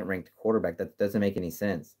 32nd ranked quarterback? That doesn't make any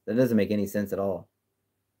sense. That doesn't make any sense at all.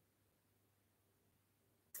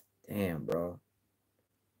 Damn, bro.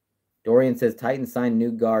 Dorian says Titans signed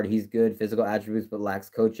new guard. He's good, physical attributes, but lacks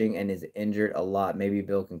coaching and is injured a lot. Maybe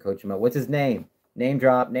Bill can coach him up. What's his name? Name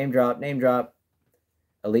drop, name drop, name drop.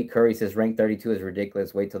 Elite Curry says rank 32 is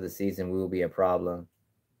ridiculous. Wait till the season. We will be a problem.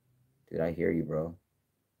 Dude, I hear you, bro.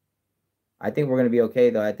 I think we're going to be okay,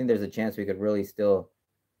 though. I think there's a chance we could really still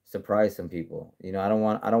surprise some people. You know, I don't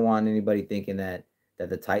want anybody thinking that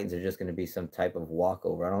the Titans are just going to be some type of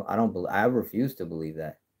walkover. I refuse to believe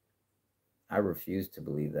that. I refuse to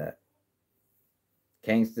believe that.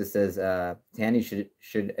 Kangsta says Tanny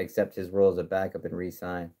should accept his role as a backup and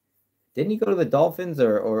re-sign. Didn't he go to the Dolphins,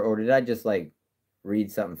 or did I just like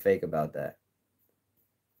read something fake about that?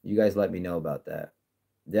 You guys let me know about that.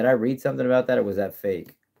 Did I read something about that, or was that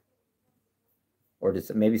fake? Or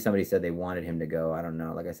maybe somebody said they wanted him to go. I don't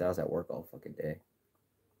know. Like I said, I was at work all fucking day.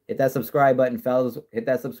 Hit that subscribe button, fellas. Hit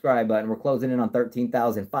that subscribe button. We're closing in on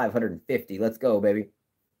 13,550. Let's go, baby.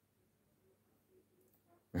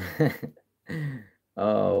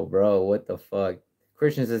 Oh, bro, what the fuck?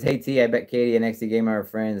 Christian says, hey, T, I bet Katie and XD Gamer are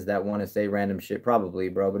friends that want to say random shit. Probably,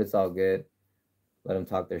 bro, but it's all good. Let them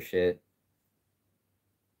talk their shit.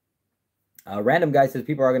 Random guy says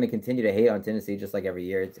people are going to continue to hate on Tennessee just like every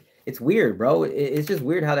year. It's weird, bro. It's just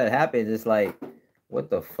weird how that happens. It's like, what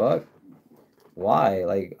the fuck? Why?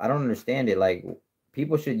 Like, I don't understand it. Like,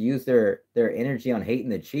 people should use their energy on hating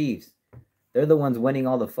the Chiefs. They're the ones winning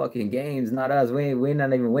all the fucking games, not us. We're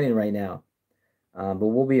not even winning right now. But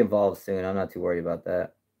we'll be involved soon. I'm not too worried about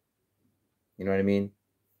that. You know what I mean?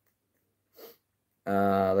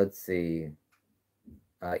 Let's see.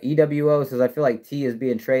 EWO says, I feel like T is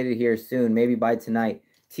being traded here soon, maybe by tonight.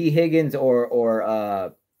 T. Higgins or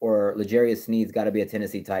L'Jarius Sneed's got to be a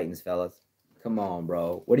Tennessee Titans, fellas. Come on,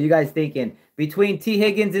 bro. What are you guys thinking? Between T.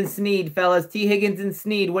 Higgins and Sneed, fellas. T. Higgins and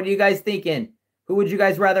Sneed. What are you guys thinking? Who would you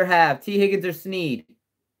guys rather have? T. Higgins or Sneed?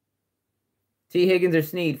 T. Higgins or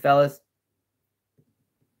Sneed, fellas?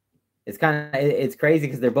 It's crazy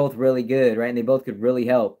because they're both really good, right? And they both could really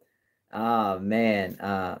help. Oh,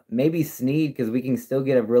 man. Maybe Sneed, because we can still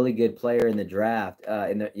get a really good player in the draft.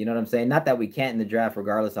 You know what I'm saying? Not that we can't in the draft,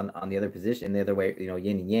 regardless on the other position, the other way, you know,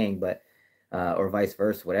 yin and yang, but or vice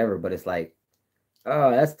versa, whatever. But it's like,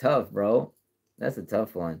 oh, that's tough, bro. That's a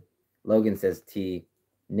tough one. Logan says T.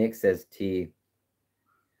 Nick says T.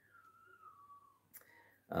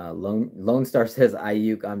 Lone Star says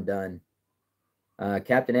Ayuk, I'm done.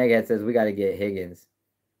 Captain Egghead says we got to get Higgins.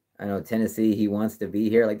 I know Tennessee, he wants to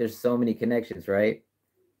be here. Like, there's so many connections, right?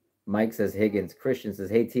 Mike says Higgins. Christian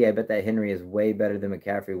says, hey, T, I bet that Henry is way better than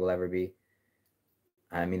McCaffrey will ever be.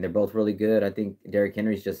 I mean, they're both really good. I think Derrick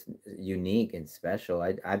Henry's just unique and special.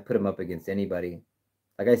 I'd put him up against anybody.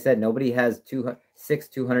 Like I said, nobody has 6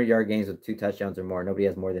 200-yard games with 2 touchdowns or more. Nobody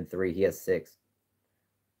has more than 3. He has 6.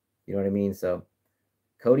 You know what I mean? So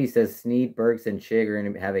Cody says Snead, Burks, and Chig are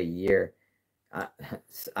going to have a year.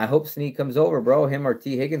 I hope Snead comes over, bro. Him or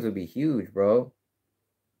T. Higgins would be huge, bro.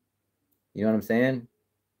 You know what I'm saying?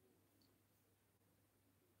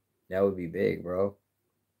 That would be big, bro.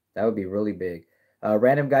 That would be really big.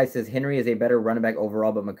 Random guy says Henry is a better running back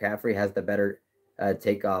overall, but McCaffrey has the better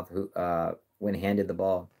takeoff when handed the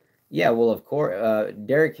ball. Yeah, well, of course,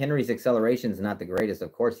 Derrick Henry's acceleration is not the greatest.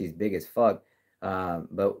 Of course, he's big as fuck.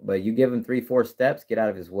 But you give him 3-4 steps, get out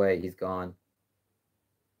of his way. He's gone.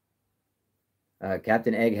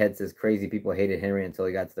 Captain Egghead says crazy people hated Henry until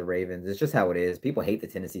he got to the Ravens. It's just how it is. People hate the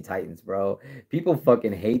Tennessee Titans, bro. People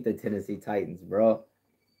fucking hate the Tennessee Titans, bro.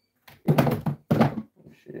 Oh,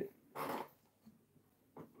 shit.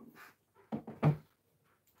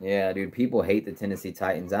 Yeah, dude, people hate the Tennessee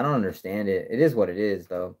Titans. I don't understand it. It is what it is,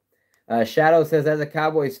 though. Shadow says, as a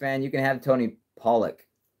Cowboys fan, you can have Tony Pollock.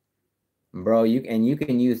 Bro, you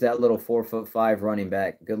can use that little 4'5" running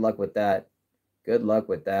back. Good luck with that. Good luck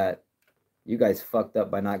with that. You guys fucked up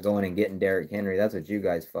by not going and getting Derrick Henry. That's what you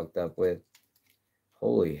guys fucked up with.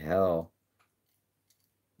 Holy hell.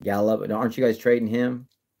 Gallup, aren't you guys trading him?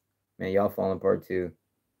 Man, y'all falling apart too.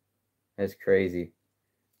 That's crazy.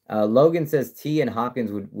 Logan says T and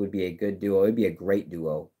Hopkins would be a good duo. It'd be a great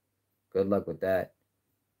duo. Good luck with that.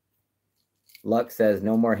 Luck says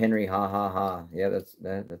no more Henry. Ha ha ha. Yeah,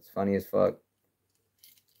 that's funny as fuck.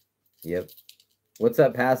 Yep. What's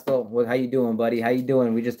up, Pastel? How you doing, buddy? How you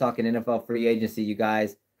doing? We just talking NFL free agency, you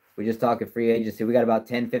guys. We just talking free agency. We got about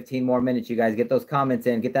 10, 15 more minutes, you guys. Get those comments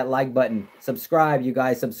in. Get that like button. Subscribe, you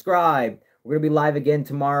guys. Subscribe. We're going to be live again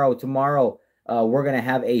tomorrow. We're going to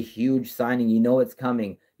have a huge signing. You know it's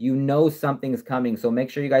coming. You know something's coming. So make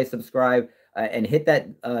sure you guys subscribe and hit that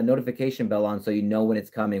notification bell on so you know when it's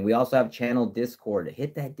coming. We also have channel Discord.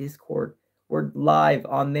 Hit that Discord. We're live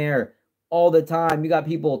on there all the time. You got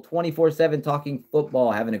people 24/7 talking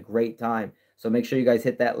football, having a great time. So make sure you guys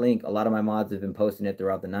hit that link. A lot of my mods have been posting it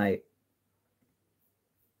throughout the night.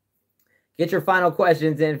 Get your final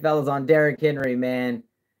questions in, fellas, on Derrick Henry, man.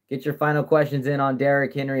 Get your final questions in on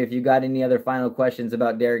Derrick Henry. If you got any other final questions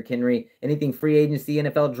about Derrick Henry, anything free agency,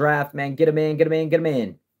 NFL draft, man, get them in, get them in, get them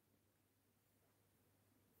in.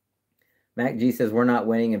 Mac G says we're not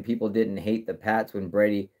winning and people didn't hate the Pats when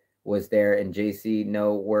Brady was there. And JC,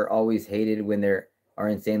 no, we're always hated when there are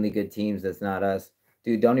insanely good teams. That's not us.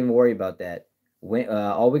 Dude, don't even worry about that.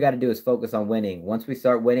 All we got to do is focus on winning. Once we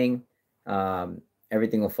start winning,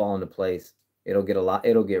 everything will fall into place. It'll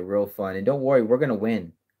get real fun. And don't worry, we're going to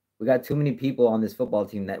win. We got too many people on this football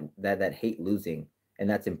team that hate losing. And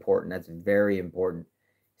that's important. That's very important.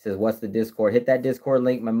 He says, what's the Discord? Hit that Discord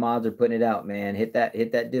link. My mods are putting it out, man. Hit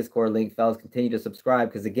that Discord link, fellas. Continue to subscribe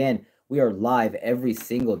because, again, we are live every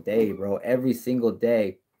single day, bro. Every single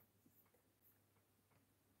day.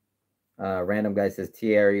 Random guy says,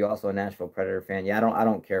 T. Are you also a Nashville Predator fan? Yeah, I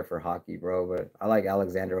don't care for hockey, bro, but I like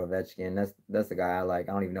Alexander Ovechkin. That's the guy I like.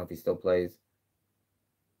 I don't even know if he still plays.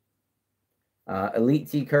 Elite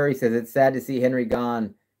T. Curry says, it's sad to see Henry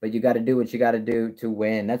gone, but you got to do what you got to do to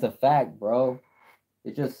win. That's a fact, bro.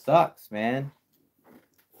 It just sucks, man.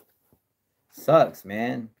 Sucks,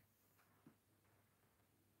 man.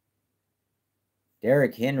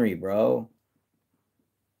 Derrick Henry, bro.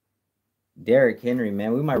 Derrick Henry,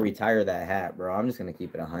 man. We might retire that hat, bro. I'm just going to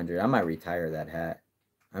keep it 100. I might retire that hat.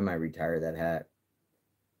 I don't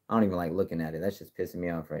even like looking at it. That's just pissing me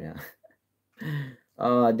off right now.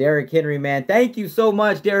 Derrick Henry, man. Thank you so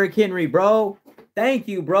much, Derrick Henry, bro. Thank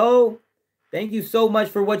you, bro. Thank you so much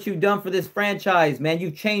for what you've done for this franchise, man.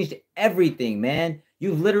 You've changed everything, man.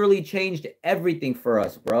 You've literally changed everything for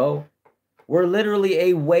us, bro. We're literally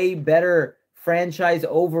a way better franchise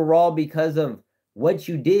overall because of what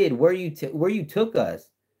you did, where you took us,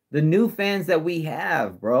 the new fans that we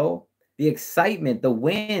have, bro. The excitement, the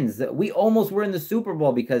wins. We almost were in the Super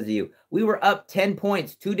Bowl because of you. We were up 10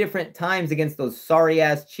 points 2 different times against those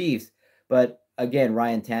sorry-ass Chiefs. But, again,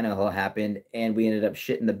 Ryan Tannehill happened, and we ended up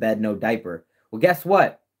shitting the bed, no diaper. Well, guess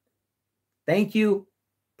what? Thank you.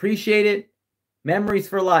 Appreciate it. Memories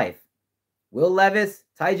for life. Will Levis,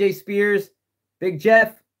 Ty J. Spears, Big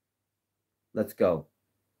Jeff. Let's go.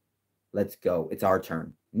 Let's go. It's our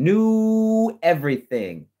turn. New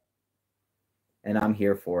everything. And I'm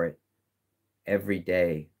here for it. Every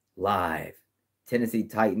day. Live. Tennessee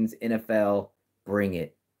Titans, NFL. Bring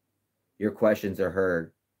it. Your questions are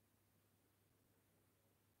heard.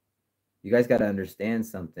 You guys got to understand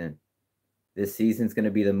something. This season's going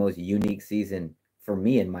to be the most unique season for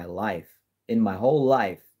me in my life. In my whole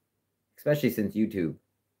life. Especially since YouTube.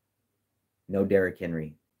 No Derrick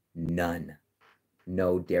Henry. None.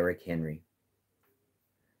 No Derrick Henry.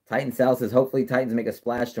 Titan Sal says, hopefully Titans make a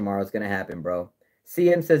splash tomorrow. It's going to happen, bro.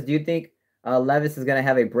 CM says, do you think Levis is going to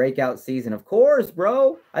have a breakout season? Of course,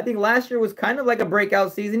 bro. I think last year was kind of like a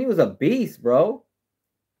breakout season. He was a beast, bro.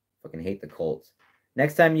 Fucking hate the Colts.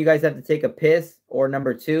 Next time you guys have to take a piss or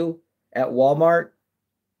number 2 at Walmart,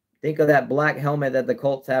 think of that black helmet that the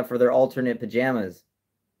Colts have for their alternate pajamas.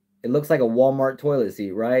 It looks like a Walmart toilet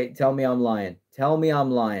seat, right? Tell me I'm lying. Tell me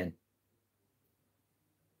I'm lying.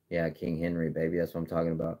 Yeah, King Henry, baby. That's what I'm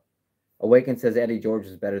talking about. Awaken says Eddie George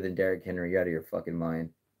is better than Derrick Henry. You're out of your fucking mind.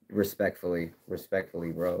 Respectfully,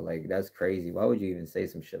 bro. Like, that's crazy. Why would you even say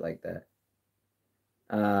some shit like that?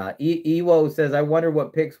 Ewo says, I wonder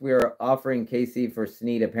what picks we are offering KC for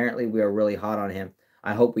Snead. Apparently, we are really hot on him.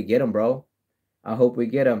 I hope we get him, bro. I hope we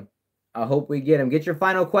get him. Get your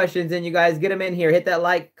final questions in, you guys. Get them in here. Hit that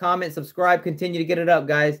like, comment, subscribe. Continue to get it up,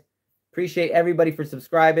 guys. Appreciate everybody for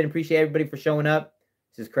subscribing. Appreciate everybody for showing up.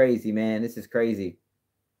 This is crazy, man. This is crazy.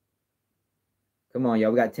 Come on,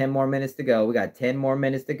 y'all. We got 10 more minutes to go.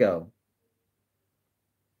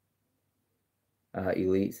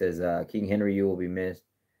 Elite says, King Henry, you will be missed.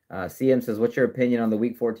 CM says, what's your opinion on the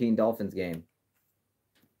Week 14 Dolphins game?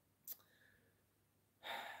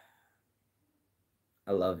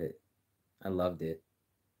 I love it. I loved it.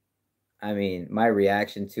 I mean, my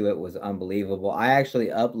reaction to it was unbelievable. I actually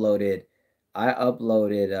uploaded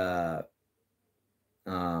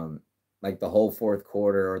um like the whole fourth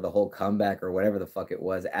quarter or the whole comeback or whatever the fuck it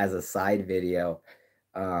was as a side video.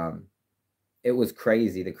 Um it was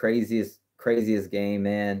crazy. The craziest game,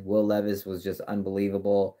 man. Will Levis was just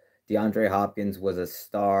unbelievable. DeAndre Hopkins was a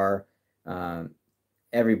star. Um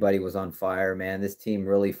everybody was on fire, man. This team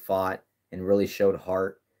really fought and really showed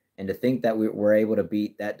heart. And to think that we were able to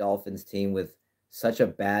beat that Dolphins team with such a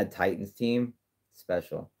bad Titans team,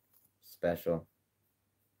 special. Special.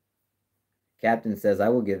 Captain says, I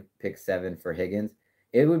will give pick 7 for Higgins.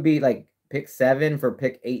 It would be like pick 7 for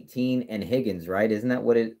pick 18 and Higgins, right? Isn't that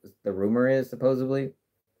what the rumor is, supposedly?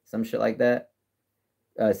 Some shit like that.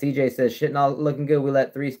 CJ says, shit not looking good. We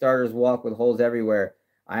let 3 starters walk with holes everywhere.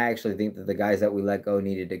 I actually think that the guys that we let go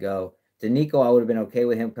needed to go. Denico, I would have been okay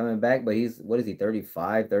with him coming back, but he's, what is he,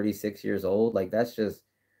 35, 36 years old? Like, that's just,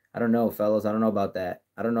 I don't know, fellas. I don't know about that.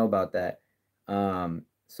 I don't know about that.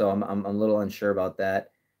 So I'm a little unsure about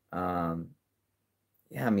that.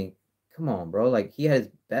 Yeah, I mean, come on, bro. Like, he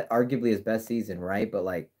had arguably his best season, right? But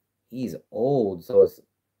like, he's old, so it's.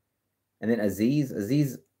 And then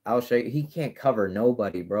Aziz, I'll show you. He can't cover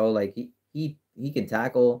nobody, bro. Like he can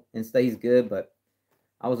tackle and stays good, but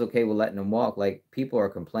I was okay with letting him walk. Like, people are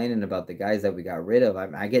complaining about the guys that we got rid of.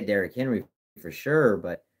 I get Derrick Henry for sure,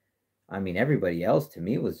 but I mean, everybody else to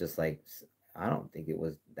me was just like, I don't think it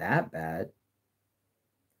was that bad.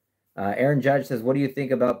 Aaron Judge says, what do you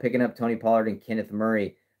think about picking up Tony Pollard and Kenneth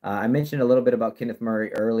Murray? I mentioned a little bit about Kenneth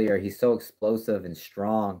Murray earlier. He's so explosive and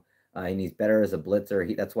strong, and he's better as a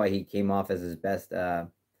blitzer. That's why he came off as his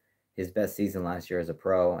best season last year as a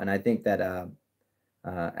pro. And I think that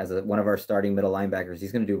as one of our starting middle linebackers,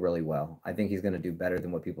 he's going to do really well. I think he's going to do better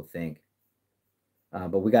than what people think.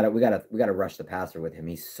 But we gotta rush the passer with him.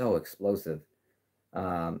 He's so explosive.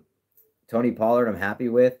 Tony Pollard, I'm happy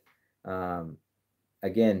with.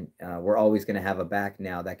 Again, we're always going to have a back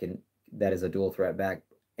now that is a dual threat back,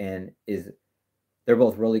 and they're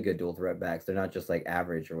both really good dual threat backs. They're not just like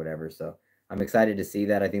average or whatever. So I'm excited to see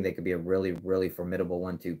that. I think they could be a really, really formidable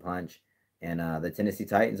 1-2 punch. And the Tennessee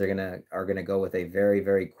Titans are gonna go with a very,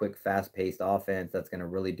 very quick, fast-paced offense that's gonna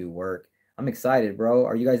really do work. I'm excited, bro.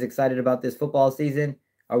 Are you guys excited about this football season?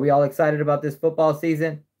 Are we all excited about this football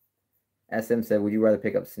season? SM said, "Would you rather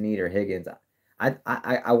pick up Snead or Higgins?" I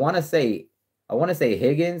want to say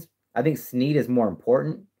Higgins. I think Snead is more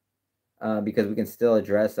important because we can still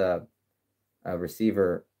address a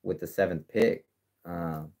receiver with the 7th pick.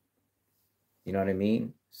 You know what I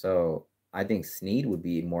mean? So I think Snead would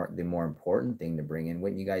be the more important thing to bring in.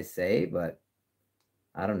 Wouldn't you guys say? But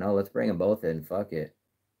I don't know. Let's bring them both in. Fuck it.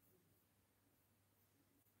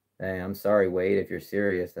 Hey, I'm sorry, Wade. If you're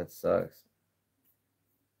serious, that sucks.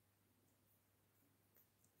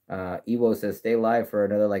 Ewo says, stay live for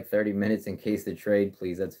another like 30 minutes in case the trade,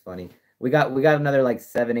 please. That's funny. We got another like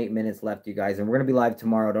 7-8 minutes left, you guys, and we're gonna be live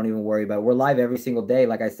tomorrow. Don't even worry about it. We're live every single day,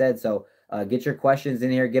 like I said. So get your questions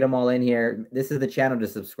in here, get them all in here. This is the channel to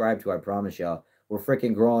subscribe to. I promise y'all. We're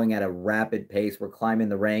freaking growing at a rapid pace. We're climbing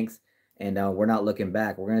the ranks, and we're not looking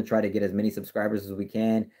back. We're gonna try to get as many subscribers as we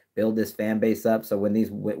can, build this fan base up. So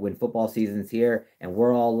when football season's here and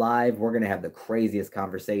we're all live, we're gonna have the craziest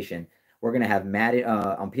conversation. We're going to have Madden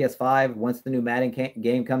on PS5. Once the new Madden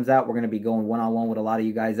game comes out, we're going to be going one-on-one with a lot of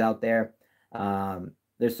you guys out there.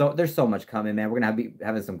 There's so much coming, man. We're going to be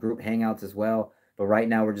having some group hangouts as well. But right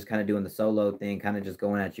now, we're just kind of doing the solo thing, kind of just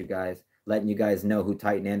going at you guys, letting you guys know who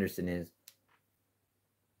Titan Anderson is.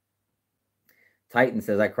 Titan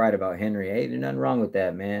says, I cried about Henry. Hey, there's nothing wrong with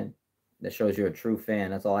that, man. That shows you're a true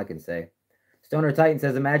fan. That's all I can say. Stoner Titan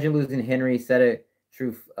says, imagine losing Henry, set a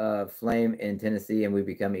true flame in Tennessee, and we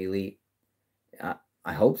become elite.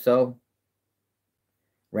 I hope so.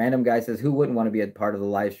 Random guy says, who wouldn't want to be a part of the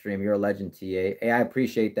live stream? You're a legend, TA. Hey, I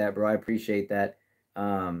appreciate that, bro. I appreciate that.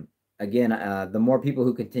 Again, the more people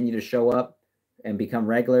who continue to show up and become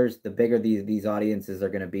regulars, the bigger these audiences are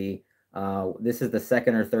going to be. This is the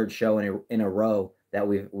 2nd or 3rd show in a row that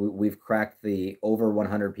we've cracked the over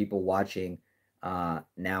 100 people watching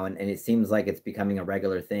now, and it seems like it's becoming a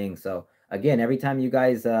regular thing. So again, every time you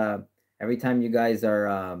guys are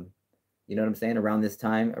you know what I'm saying, around this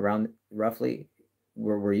time, around roughly,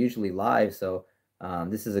 we're usually live. So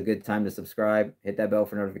this is a good time to subscribe, hit that bell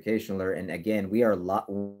for notification alert. And again,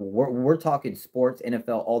 we're talking sports,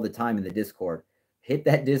 NFL all the time in the Discord. Hit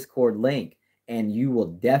that Discord link, and you will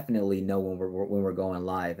definitely know when we're going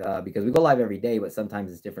live because we go live every day, but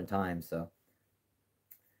sometimes it's different times. So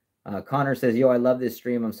Connor says, yo, I love this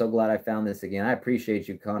stream. I'm so glad I found this again. I appreciate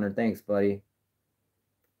you, Connor. Thanks, buddy.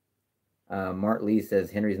 Mart Lee says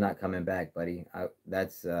Henry's not coming back, buddy.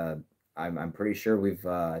 I'm pretty sure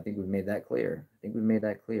I think we've made that clear. I think we've made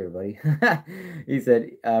that clear, buddy. He said,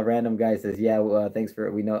 random guy says, yeah, well, thanks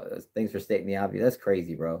for stating the obvious. That's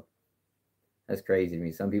crazy, bro. That's crazy to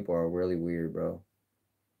me. Some people are really weird, bro.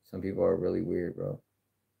 Some people are really weird, bro.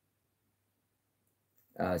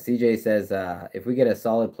 CJ says, if we get a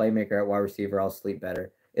solid playmaker at wide receiver, I'll sleep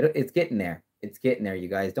better. It's getting there. It's getting there, you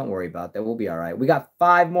guys. Don't worry about that. We'll be all right. We got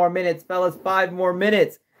 5 more minutes, fellas. 5 more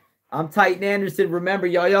minutes. I'm Titan Anderson. Remember,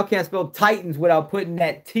 y'all can't spell Titans without putting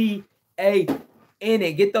that T-A in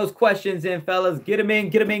it. Get those questions in, fellas. Get them in,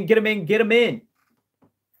 get them in, get them in, get them in.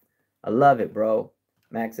 I love it, bro.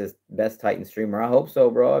 Max is best Titan streamer. I hope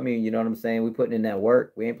so, bro. I mean, you know what I'm saying? We putting in that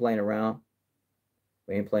work. We ain't playing around.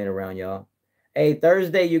 We ain't playing around, y'all. Hey,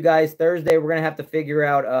 Thursday, you guys. Thursday, we're going to have to figure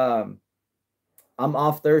out. I'm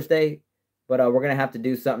off Thursday, but we're going to have to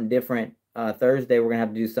do something different. Thursday, we're going to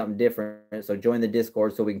have to do something different. So join the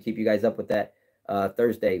Discord so we can keep you guys up with that.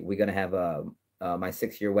 Thursday, we're going to have my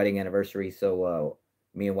 6-year wedding anniversary. So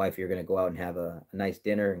me and wifey are going to go out and have a nice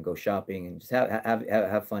dinner and go shopping and just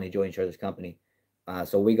have fun, enjoy each other's company.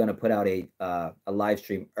 So we're going to put out a live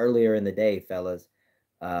stream earlier in the day, fellas.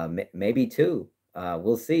 Maybe 2.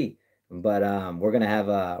 We'll see. But we're gonna have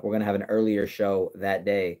an earlier show that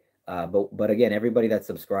day. But again, everybody that's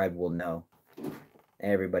subscribed will know.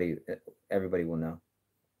 Everybody will know.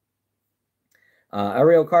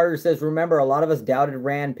 Ariel Carter says, remember, a lot of us doubted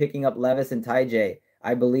Rand picking up Levis and Ty J.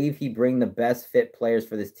 I believe he'd bring the best fit players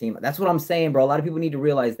for this team. That's what I'm saying, bro. A lot of people need to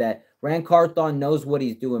realize that Rand Carthon knows what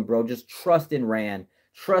he's doing, bro. Just trust in Rand.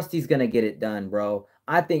 Trust he's gonna get it done, bro.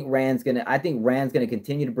 I think Rand's gonna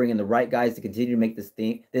continue to bring in the right guys to continue to make this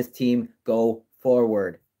team go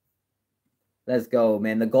forward. Let's go,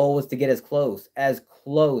 man. The goal was to get as close to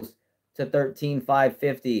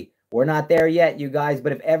 13,550. We're not there yet, you guys,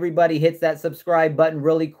 but if everybody hits that subscribe button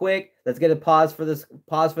really quick, let's get a pause for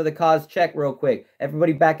the cause check real quick.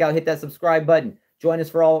 Everybody back out, hit that subscribe button. Join us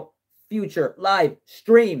for all future live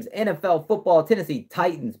streams, NFL, football, Tennessee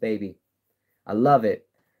Titans, baby. I love it.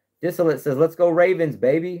 Dissolate says, let's go Ravens,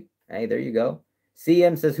 baby. Hey, there you go.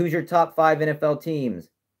 CM says, who's your top 5 NFL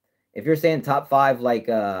teams? If you're saying top 5, like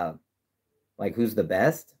who's the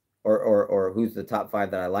best, or who's the top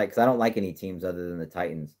 5 that I like, because I don't like any teams other than the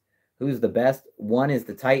Titans. Who's the best? One is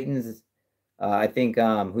the Titans. I think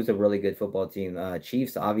who's a really good football team?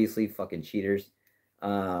 Chiefs, obviously, fucking cheaters.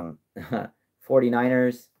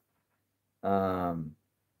 49ers. I'm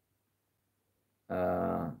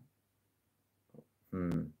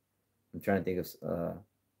trying to think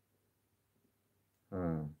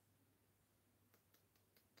of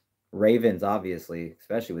Ravens, obviously,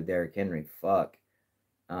 especially with Derrick Henry. Fuck.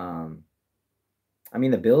 I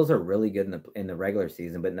mean, the Bills are really good in the regular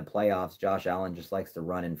season, but in the playoffs, Josh Allen just likes to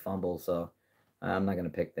run and fumble, so I'm not gonna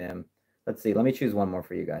pick them. Let's see. Let me choose one more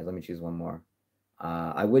for you guys. Let me choose one more.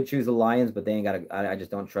 I would choose the Lions, but they ain't got. I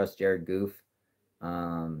just don't trust Jared Goff.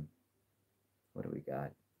 What do we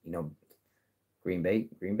got? You know, Green Bay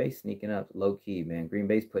sneaking up low key, man. Green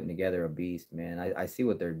Bay's putting together a beast, man. I see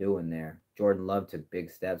what they're doing there. Jordan Love took big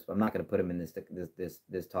steps, but I'm not gonna put him in this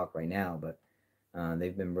talk right now. But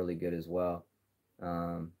they've been really good as well.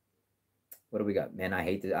 What do we got? Man, I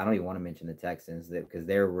don't even want to mention the Texans because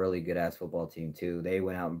they're a really good ass football team too. They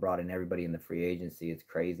went out and brought in everybody in the free agency. It's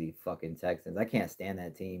crazy, fucking Texans. I can't stand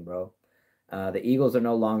that team, bro. The Eagles are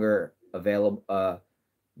no longer available.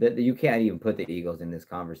 You can't even put the Eagles in this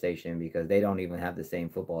conversation because they don't even have the same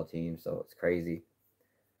football team. So it's crazy.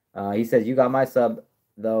 He says, you got my sub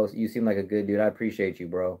though. You seem like a good dude. I appreciate you,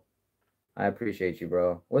 bro. I appreciate you,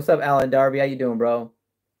 bro. What's up, Alan Darby? How you doing, bro?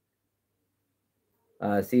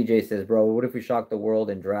 CJ says, bro, what if we shock the world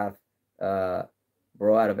and draft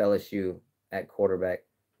bro out of LSU at quarterback?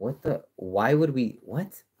 Why would we,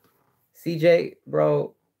 what? CJ,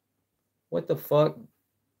 bro, what the fuck?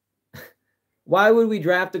 Why would we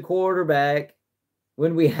draft a quarterback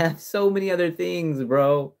when we have so many other things,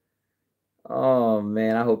 bro? Oh,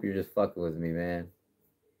 man, I hope you're just fucking with me, man.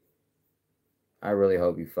 I really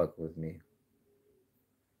hope you fuck with me.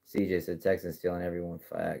 CJ said, Texans stealing everyone.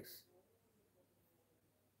 Facts.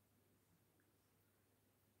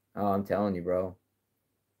 Oh, I'm telling you, bro.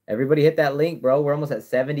 Everybody hit that link, bro. We're almost at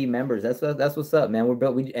 70 members. That's what's up, man.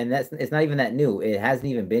 It's not even that new. It hasn't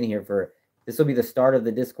even been here for. This will be the start of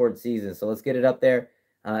the Discord season, so let's get it up there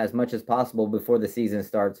as much as possible before the season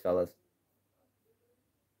starts, fellas.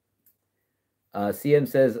 CM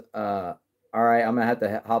says, all right, I'm gonna have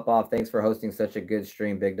to hop off. Thanks for hosting such a good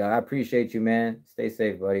stream, big dog. I appreciate you, man. Stay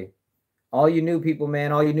safe, buddy. All you new people,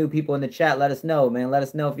 man. All you new people in the chat, let us know, man. Let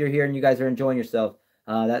us know if you're here and you guys are enjoying yourself.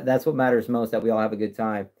 That's what matters most, that we all have a good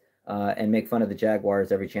time. and make fun of the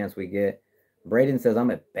Jaguars every chance we get. Braden says,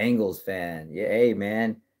 I'm a Bengals fan. Yeah, hey,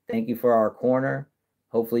 man. Thank you for our corner.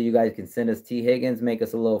 Hopefully you guys can send us T. Higgins, make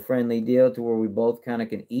us a little friendly deal to where we both kind of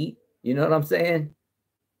can eat. You know what I'm saying?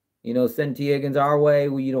 You know, send T. Higgins our way.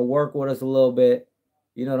 We, you know, work with us a little bit.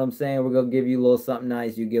 You know what I'm saying? We're going to give you a little something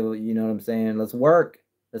nice. You give, you know what I'm saying? Let's work.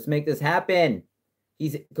 Let's make this happen.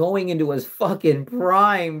 He's going into his fucking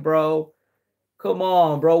prime, bro. Come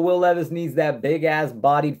on, bro. Will Levis needs that big-ass,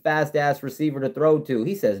 bodied, fast-ass receiver to throw to.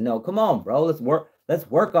 He says, no, come on, bro. Let's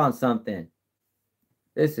work on something.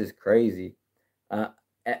 This is crazy.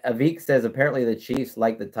 Avik says, apparently the Chiefs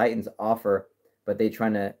like the Titans offer, but they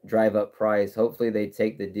trying to drive up price. Hopefully they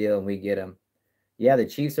take the deal and we get them. Yeah, the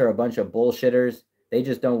Chiefs are a bunch of bullshitters. They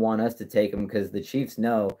just don't want us to take them because the Chiefs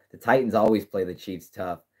know the Titans always play the Chiefs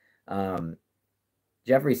tough.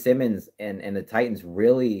 Jeffrey Simmons and the Titans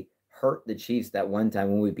really hurt the Chiefs that one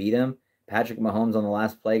time when we beat them. Patrick Mahomes on the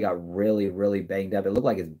last play got really, really banged up. It looked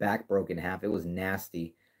like his back broke in half. It was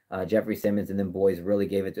nasty. Jeffrey Simmons and them boys really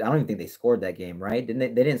gave it to. I don't even think they scored that game, right? They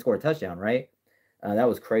didn't score a touchdown, right? That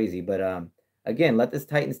was crazy. But again, let this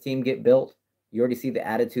Titans team get built. You already see the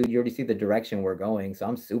attitude. You already see the direction we're going. So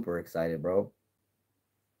I'm super excited, bro.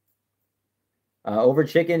 Over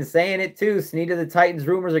Chicken saying it too. Sneed of the Titans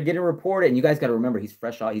rumors are getting reported. And you guys got to remember, he's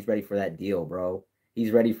fresh out. He's ready for that deal, bro.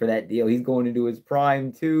 He's ready for that deal. He's going into his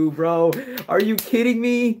prime too, bro. Are you kidding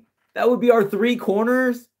me? That would be our 3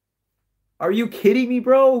 corners. Are you kidding me,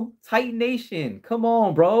 bro? Titan Nation. Come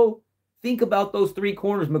on, bro. Think about those 3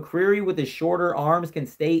 corners. McCreary with his shorter arms can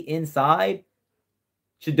stay inside.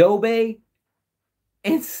 Chidobe.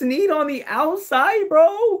 And Sneed on the outside,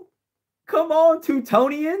 bro. Come on,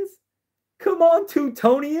 Teutonians. Come on,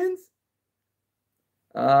 Teutonians.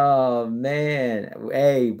 Oh, man.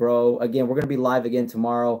 Hey, bro. Again, we're going to be live again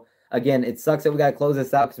tomorrow. Again, it sucks that we got to close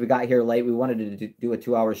this out because we got here late. We wanted to do a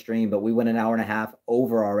 2-hour stream, but we went an hour and a half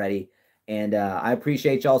over already. And I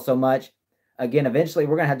appreciate y'all so much. Again, eventually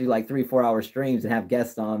we're going to have to do like 3-4 hour streams and have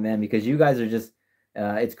guests on, man, because you guys are just,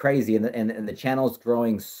 it's crazy. And the channel's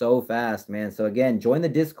growing so fast, man. So again, join the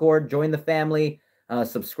Discord, join the family,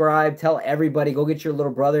 subscribe, tell everybody, go get your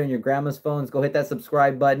little brother and your grandma's phones, go hit that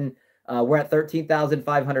subscribe button. We're at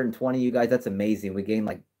 13,520, you guys. That's amazing. We gained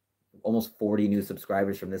like almost 40 new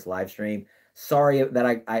subscribers from this live stream. Sorry that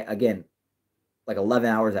I again, like 11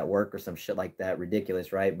 hours at work or some shit like that.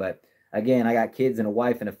 Ridiculous, right? But again, I got kids and a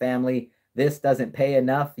wife and a family. This doesn't pay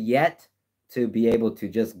enough yet to be able to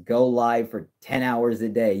just go live for 10 hours a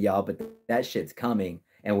day, y'all. But that shit's coming.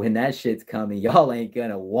 And when that shit's coming, y'all ain't going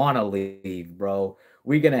to want to leave, bro.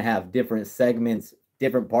 We're going to have different segments,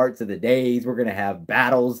 different parts of the days. We're going to have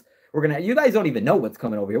battles. You guys don't even know what's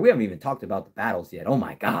coming over here. We haven't even talked about the battles yet. Oh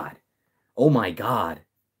my God. Oh my God.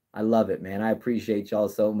 I love it, man. I appreciate y'all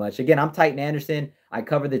so much. Again, I'm Titan Anderson. I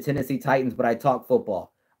cover the Tennessee Titans, but I talk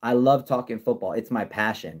football. I love talking football. It's my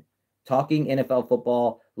passion. Talking NFL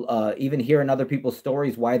football, even hearing other people's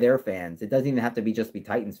stories, why they're fans. It doesn't even have to be just be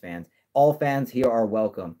Titans fans. All fans here are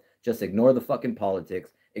welcome. Just ignore the fucking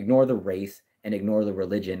politics, ignore the race, and ignore the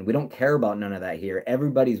religion. We don't care about none of that here.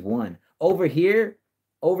 Everybody's one. Over here,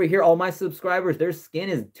 all my subscribers, their skin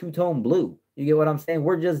is two-tone blue. You get what I'm saying?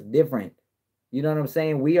 We're just different. You know what I'm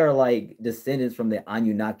saying? We are like descendants from the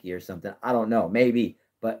Anunnaki or something. I don't know, maybe.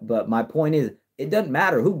 But my point is, it doesn't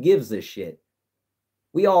matter. Who gives a shit?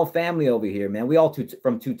 We all family over here, man. We all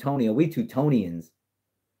from Teutonia. We Teutonians.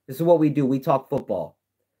 This is what we do. We talk football.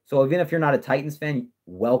 So even if you're not a Titans fan,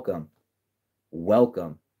 welcome.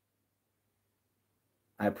 Welcome.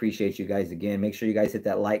 I appreciate you guys again. Make sure you guys hit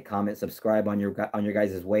that like, comment, subscribe on your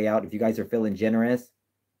guys' way out. If you guys are feeling generous,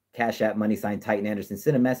 Cash App, #Titan Anderson.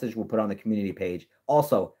 Send a message. We'll put it on the community page.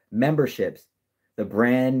 Also, memberships. The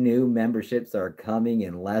brand new memberships are coming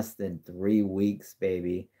in less than 3 weeks,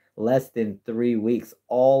 baby. Less than 3 weeks.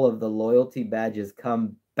 All of the loyalty badges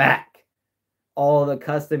come back. All the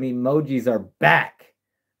custom emojis are back.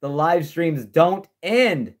 The live streams don't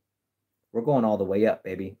end. We're going all the way up,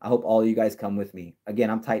 baby. I hope all of you guys come with me. Again,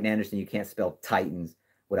 I'm Titan Anderson. You can't spell Titans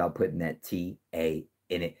without putting that T-A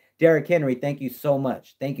in it. Derrick Henry, thank you so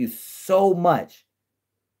much. Thank you so much.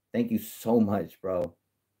 Thank you so much, bro.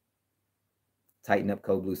 Tighten up,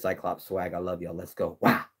 Code Blue Cyclops swag. I love y'all. Let's go.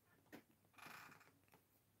 Wow.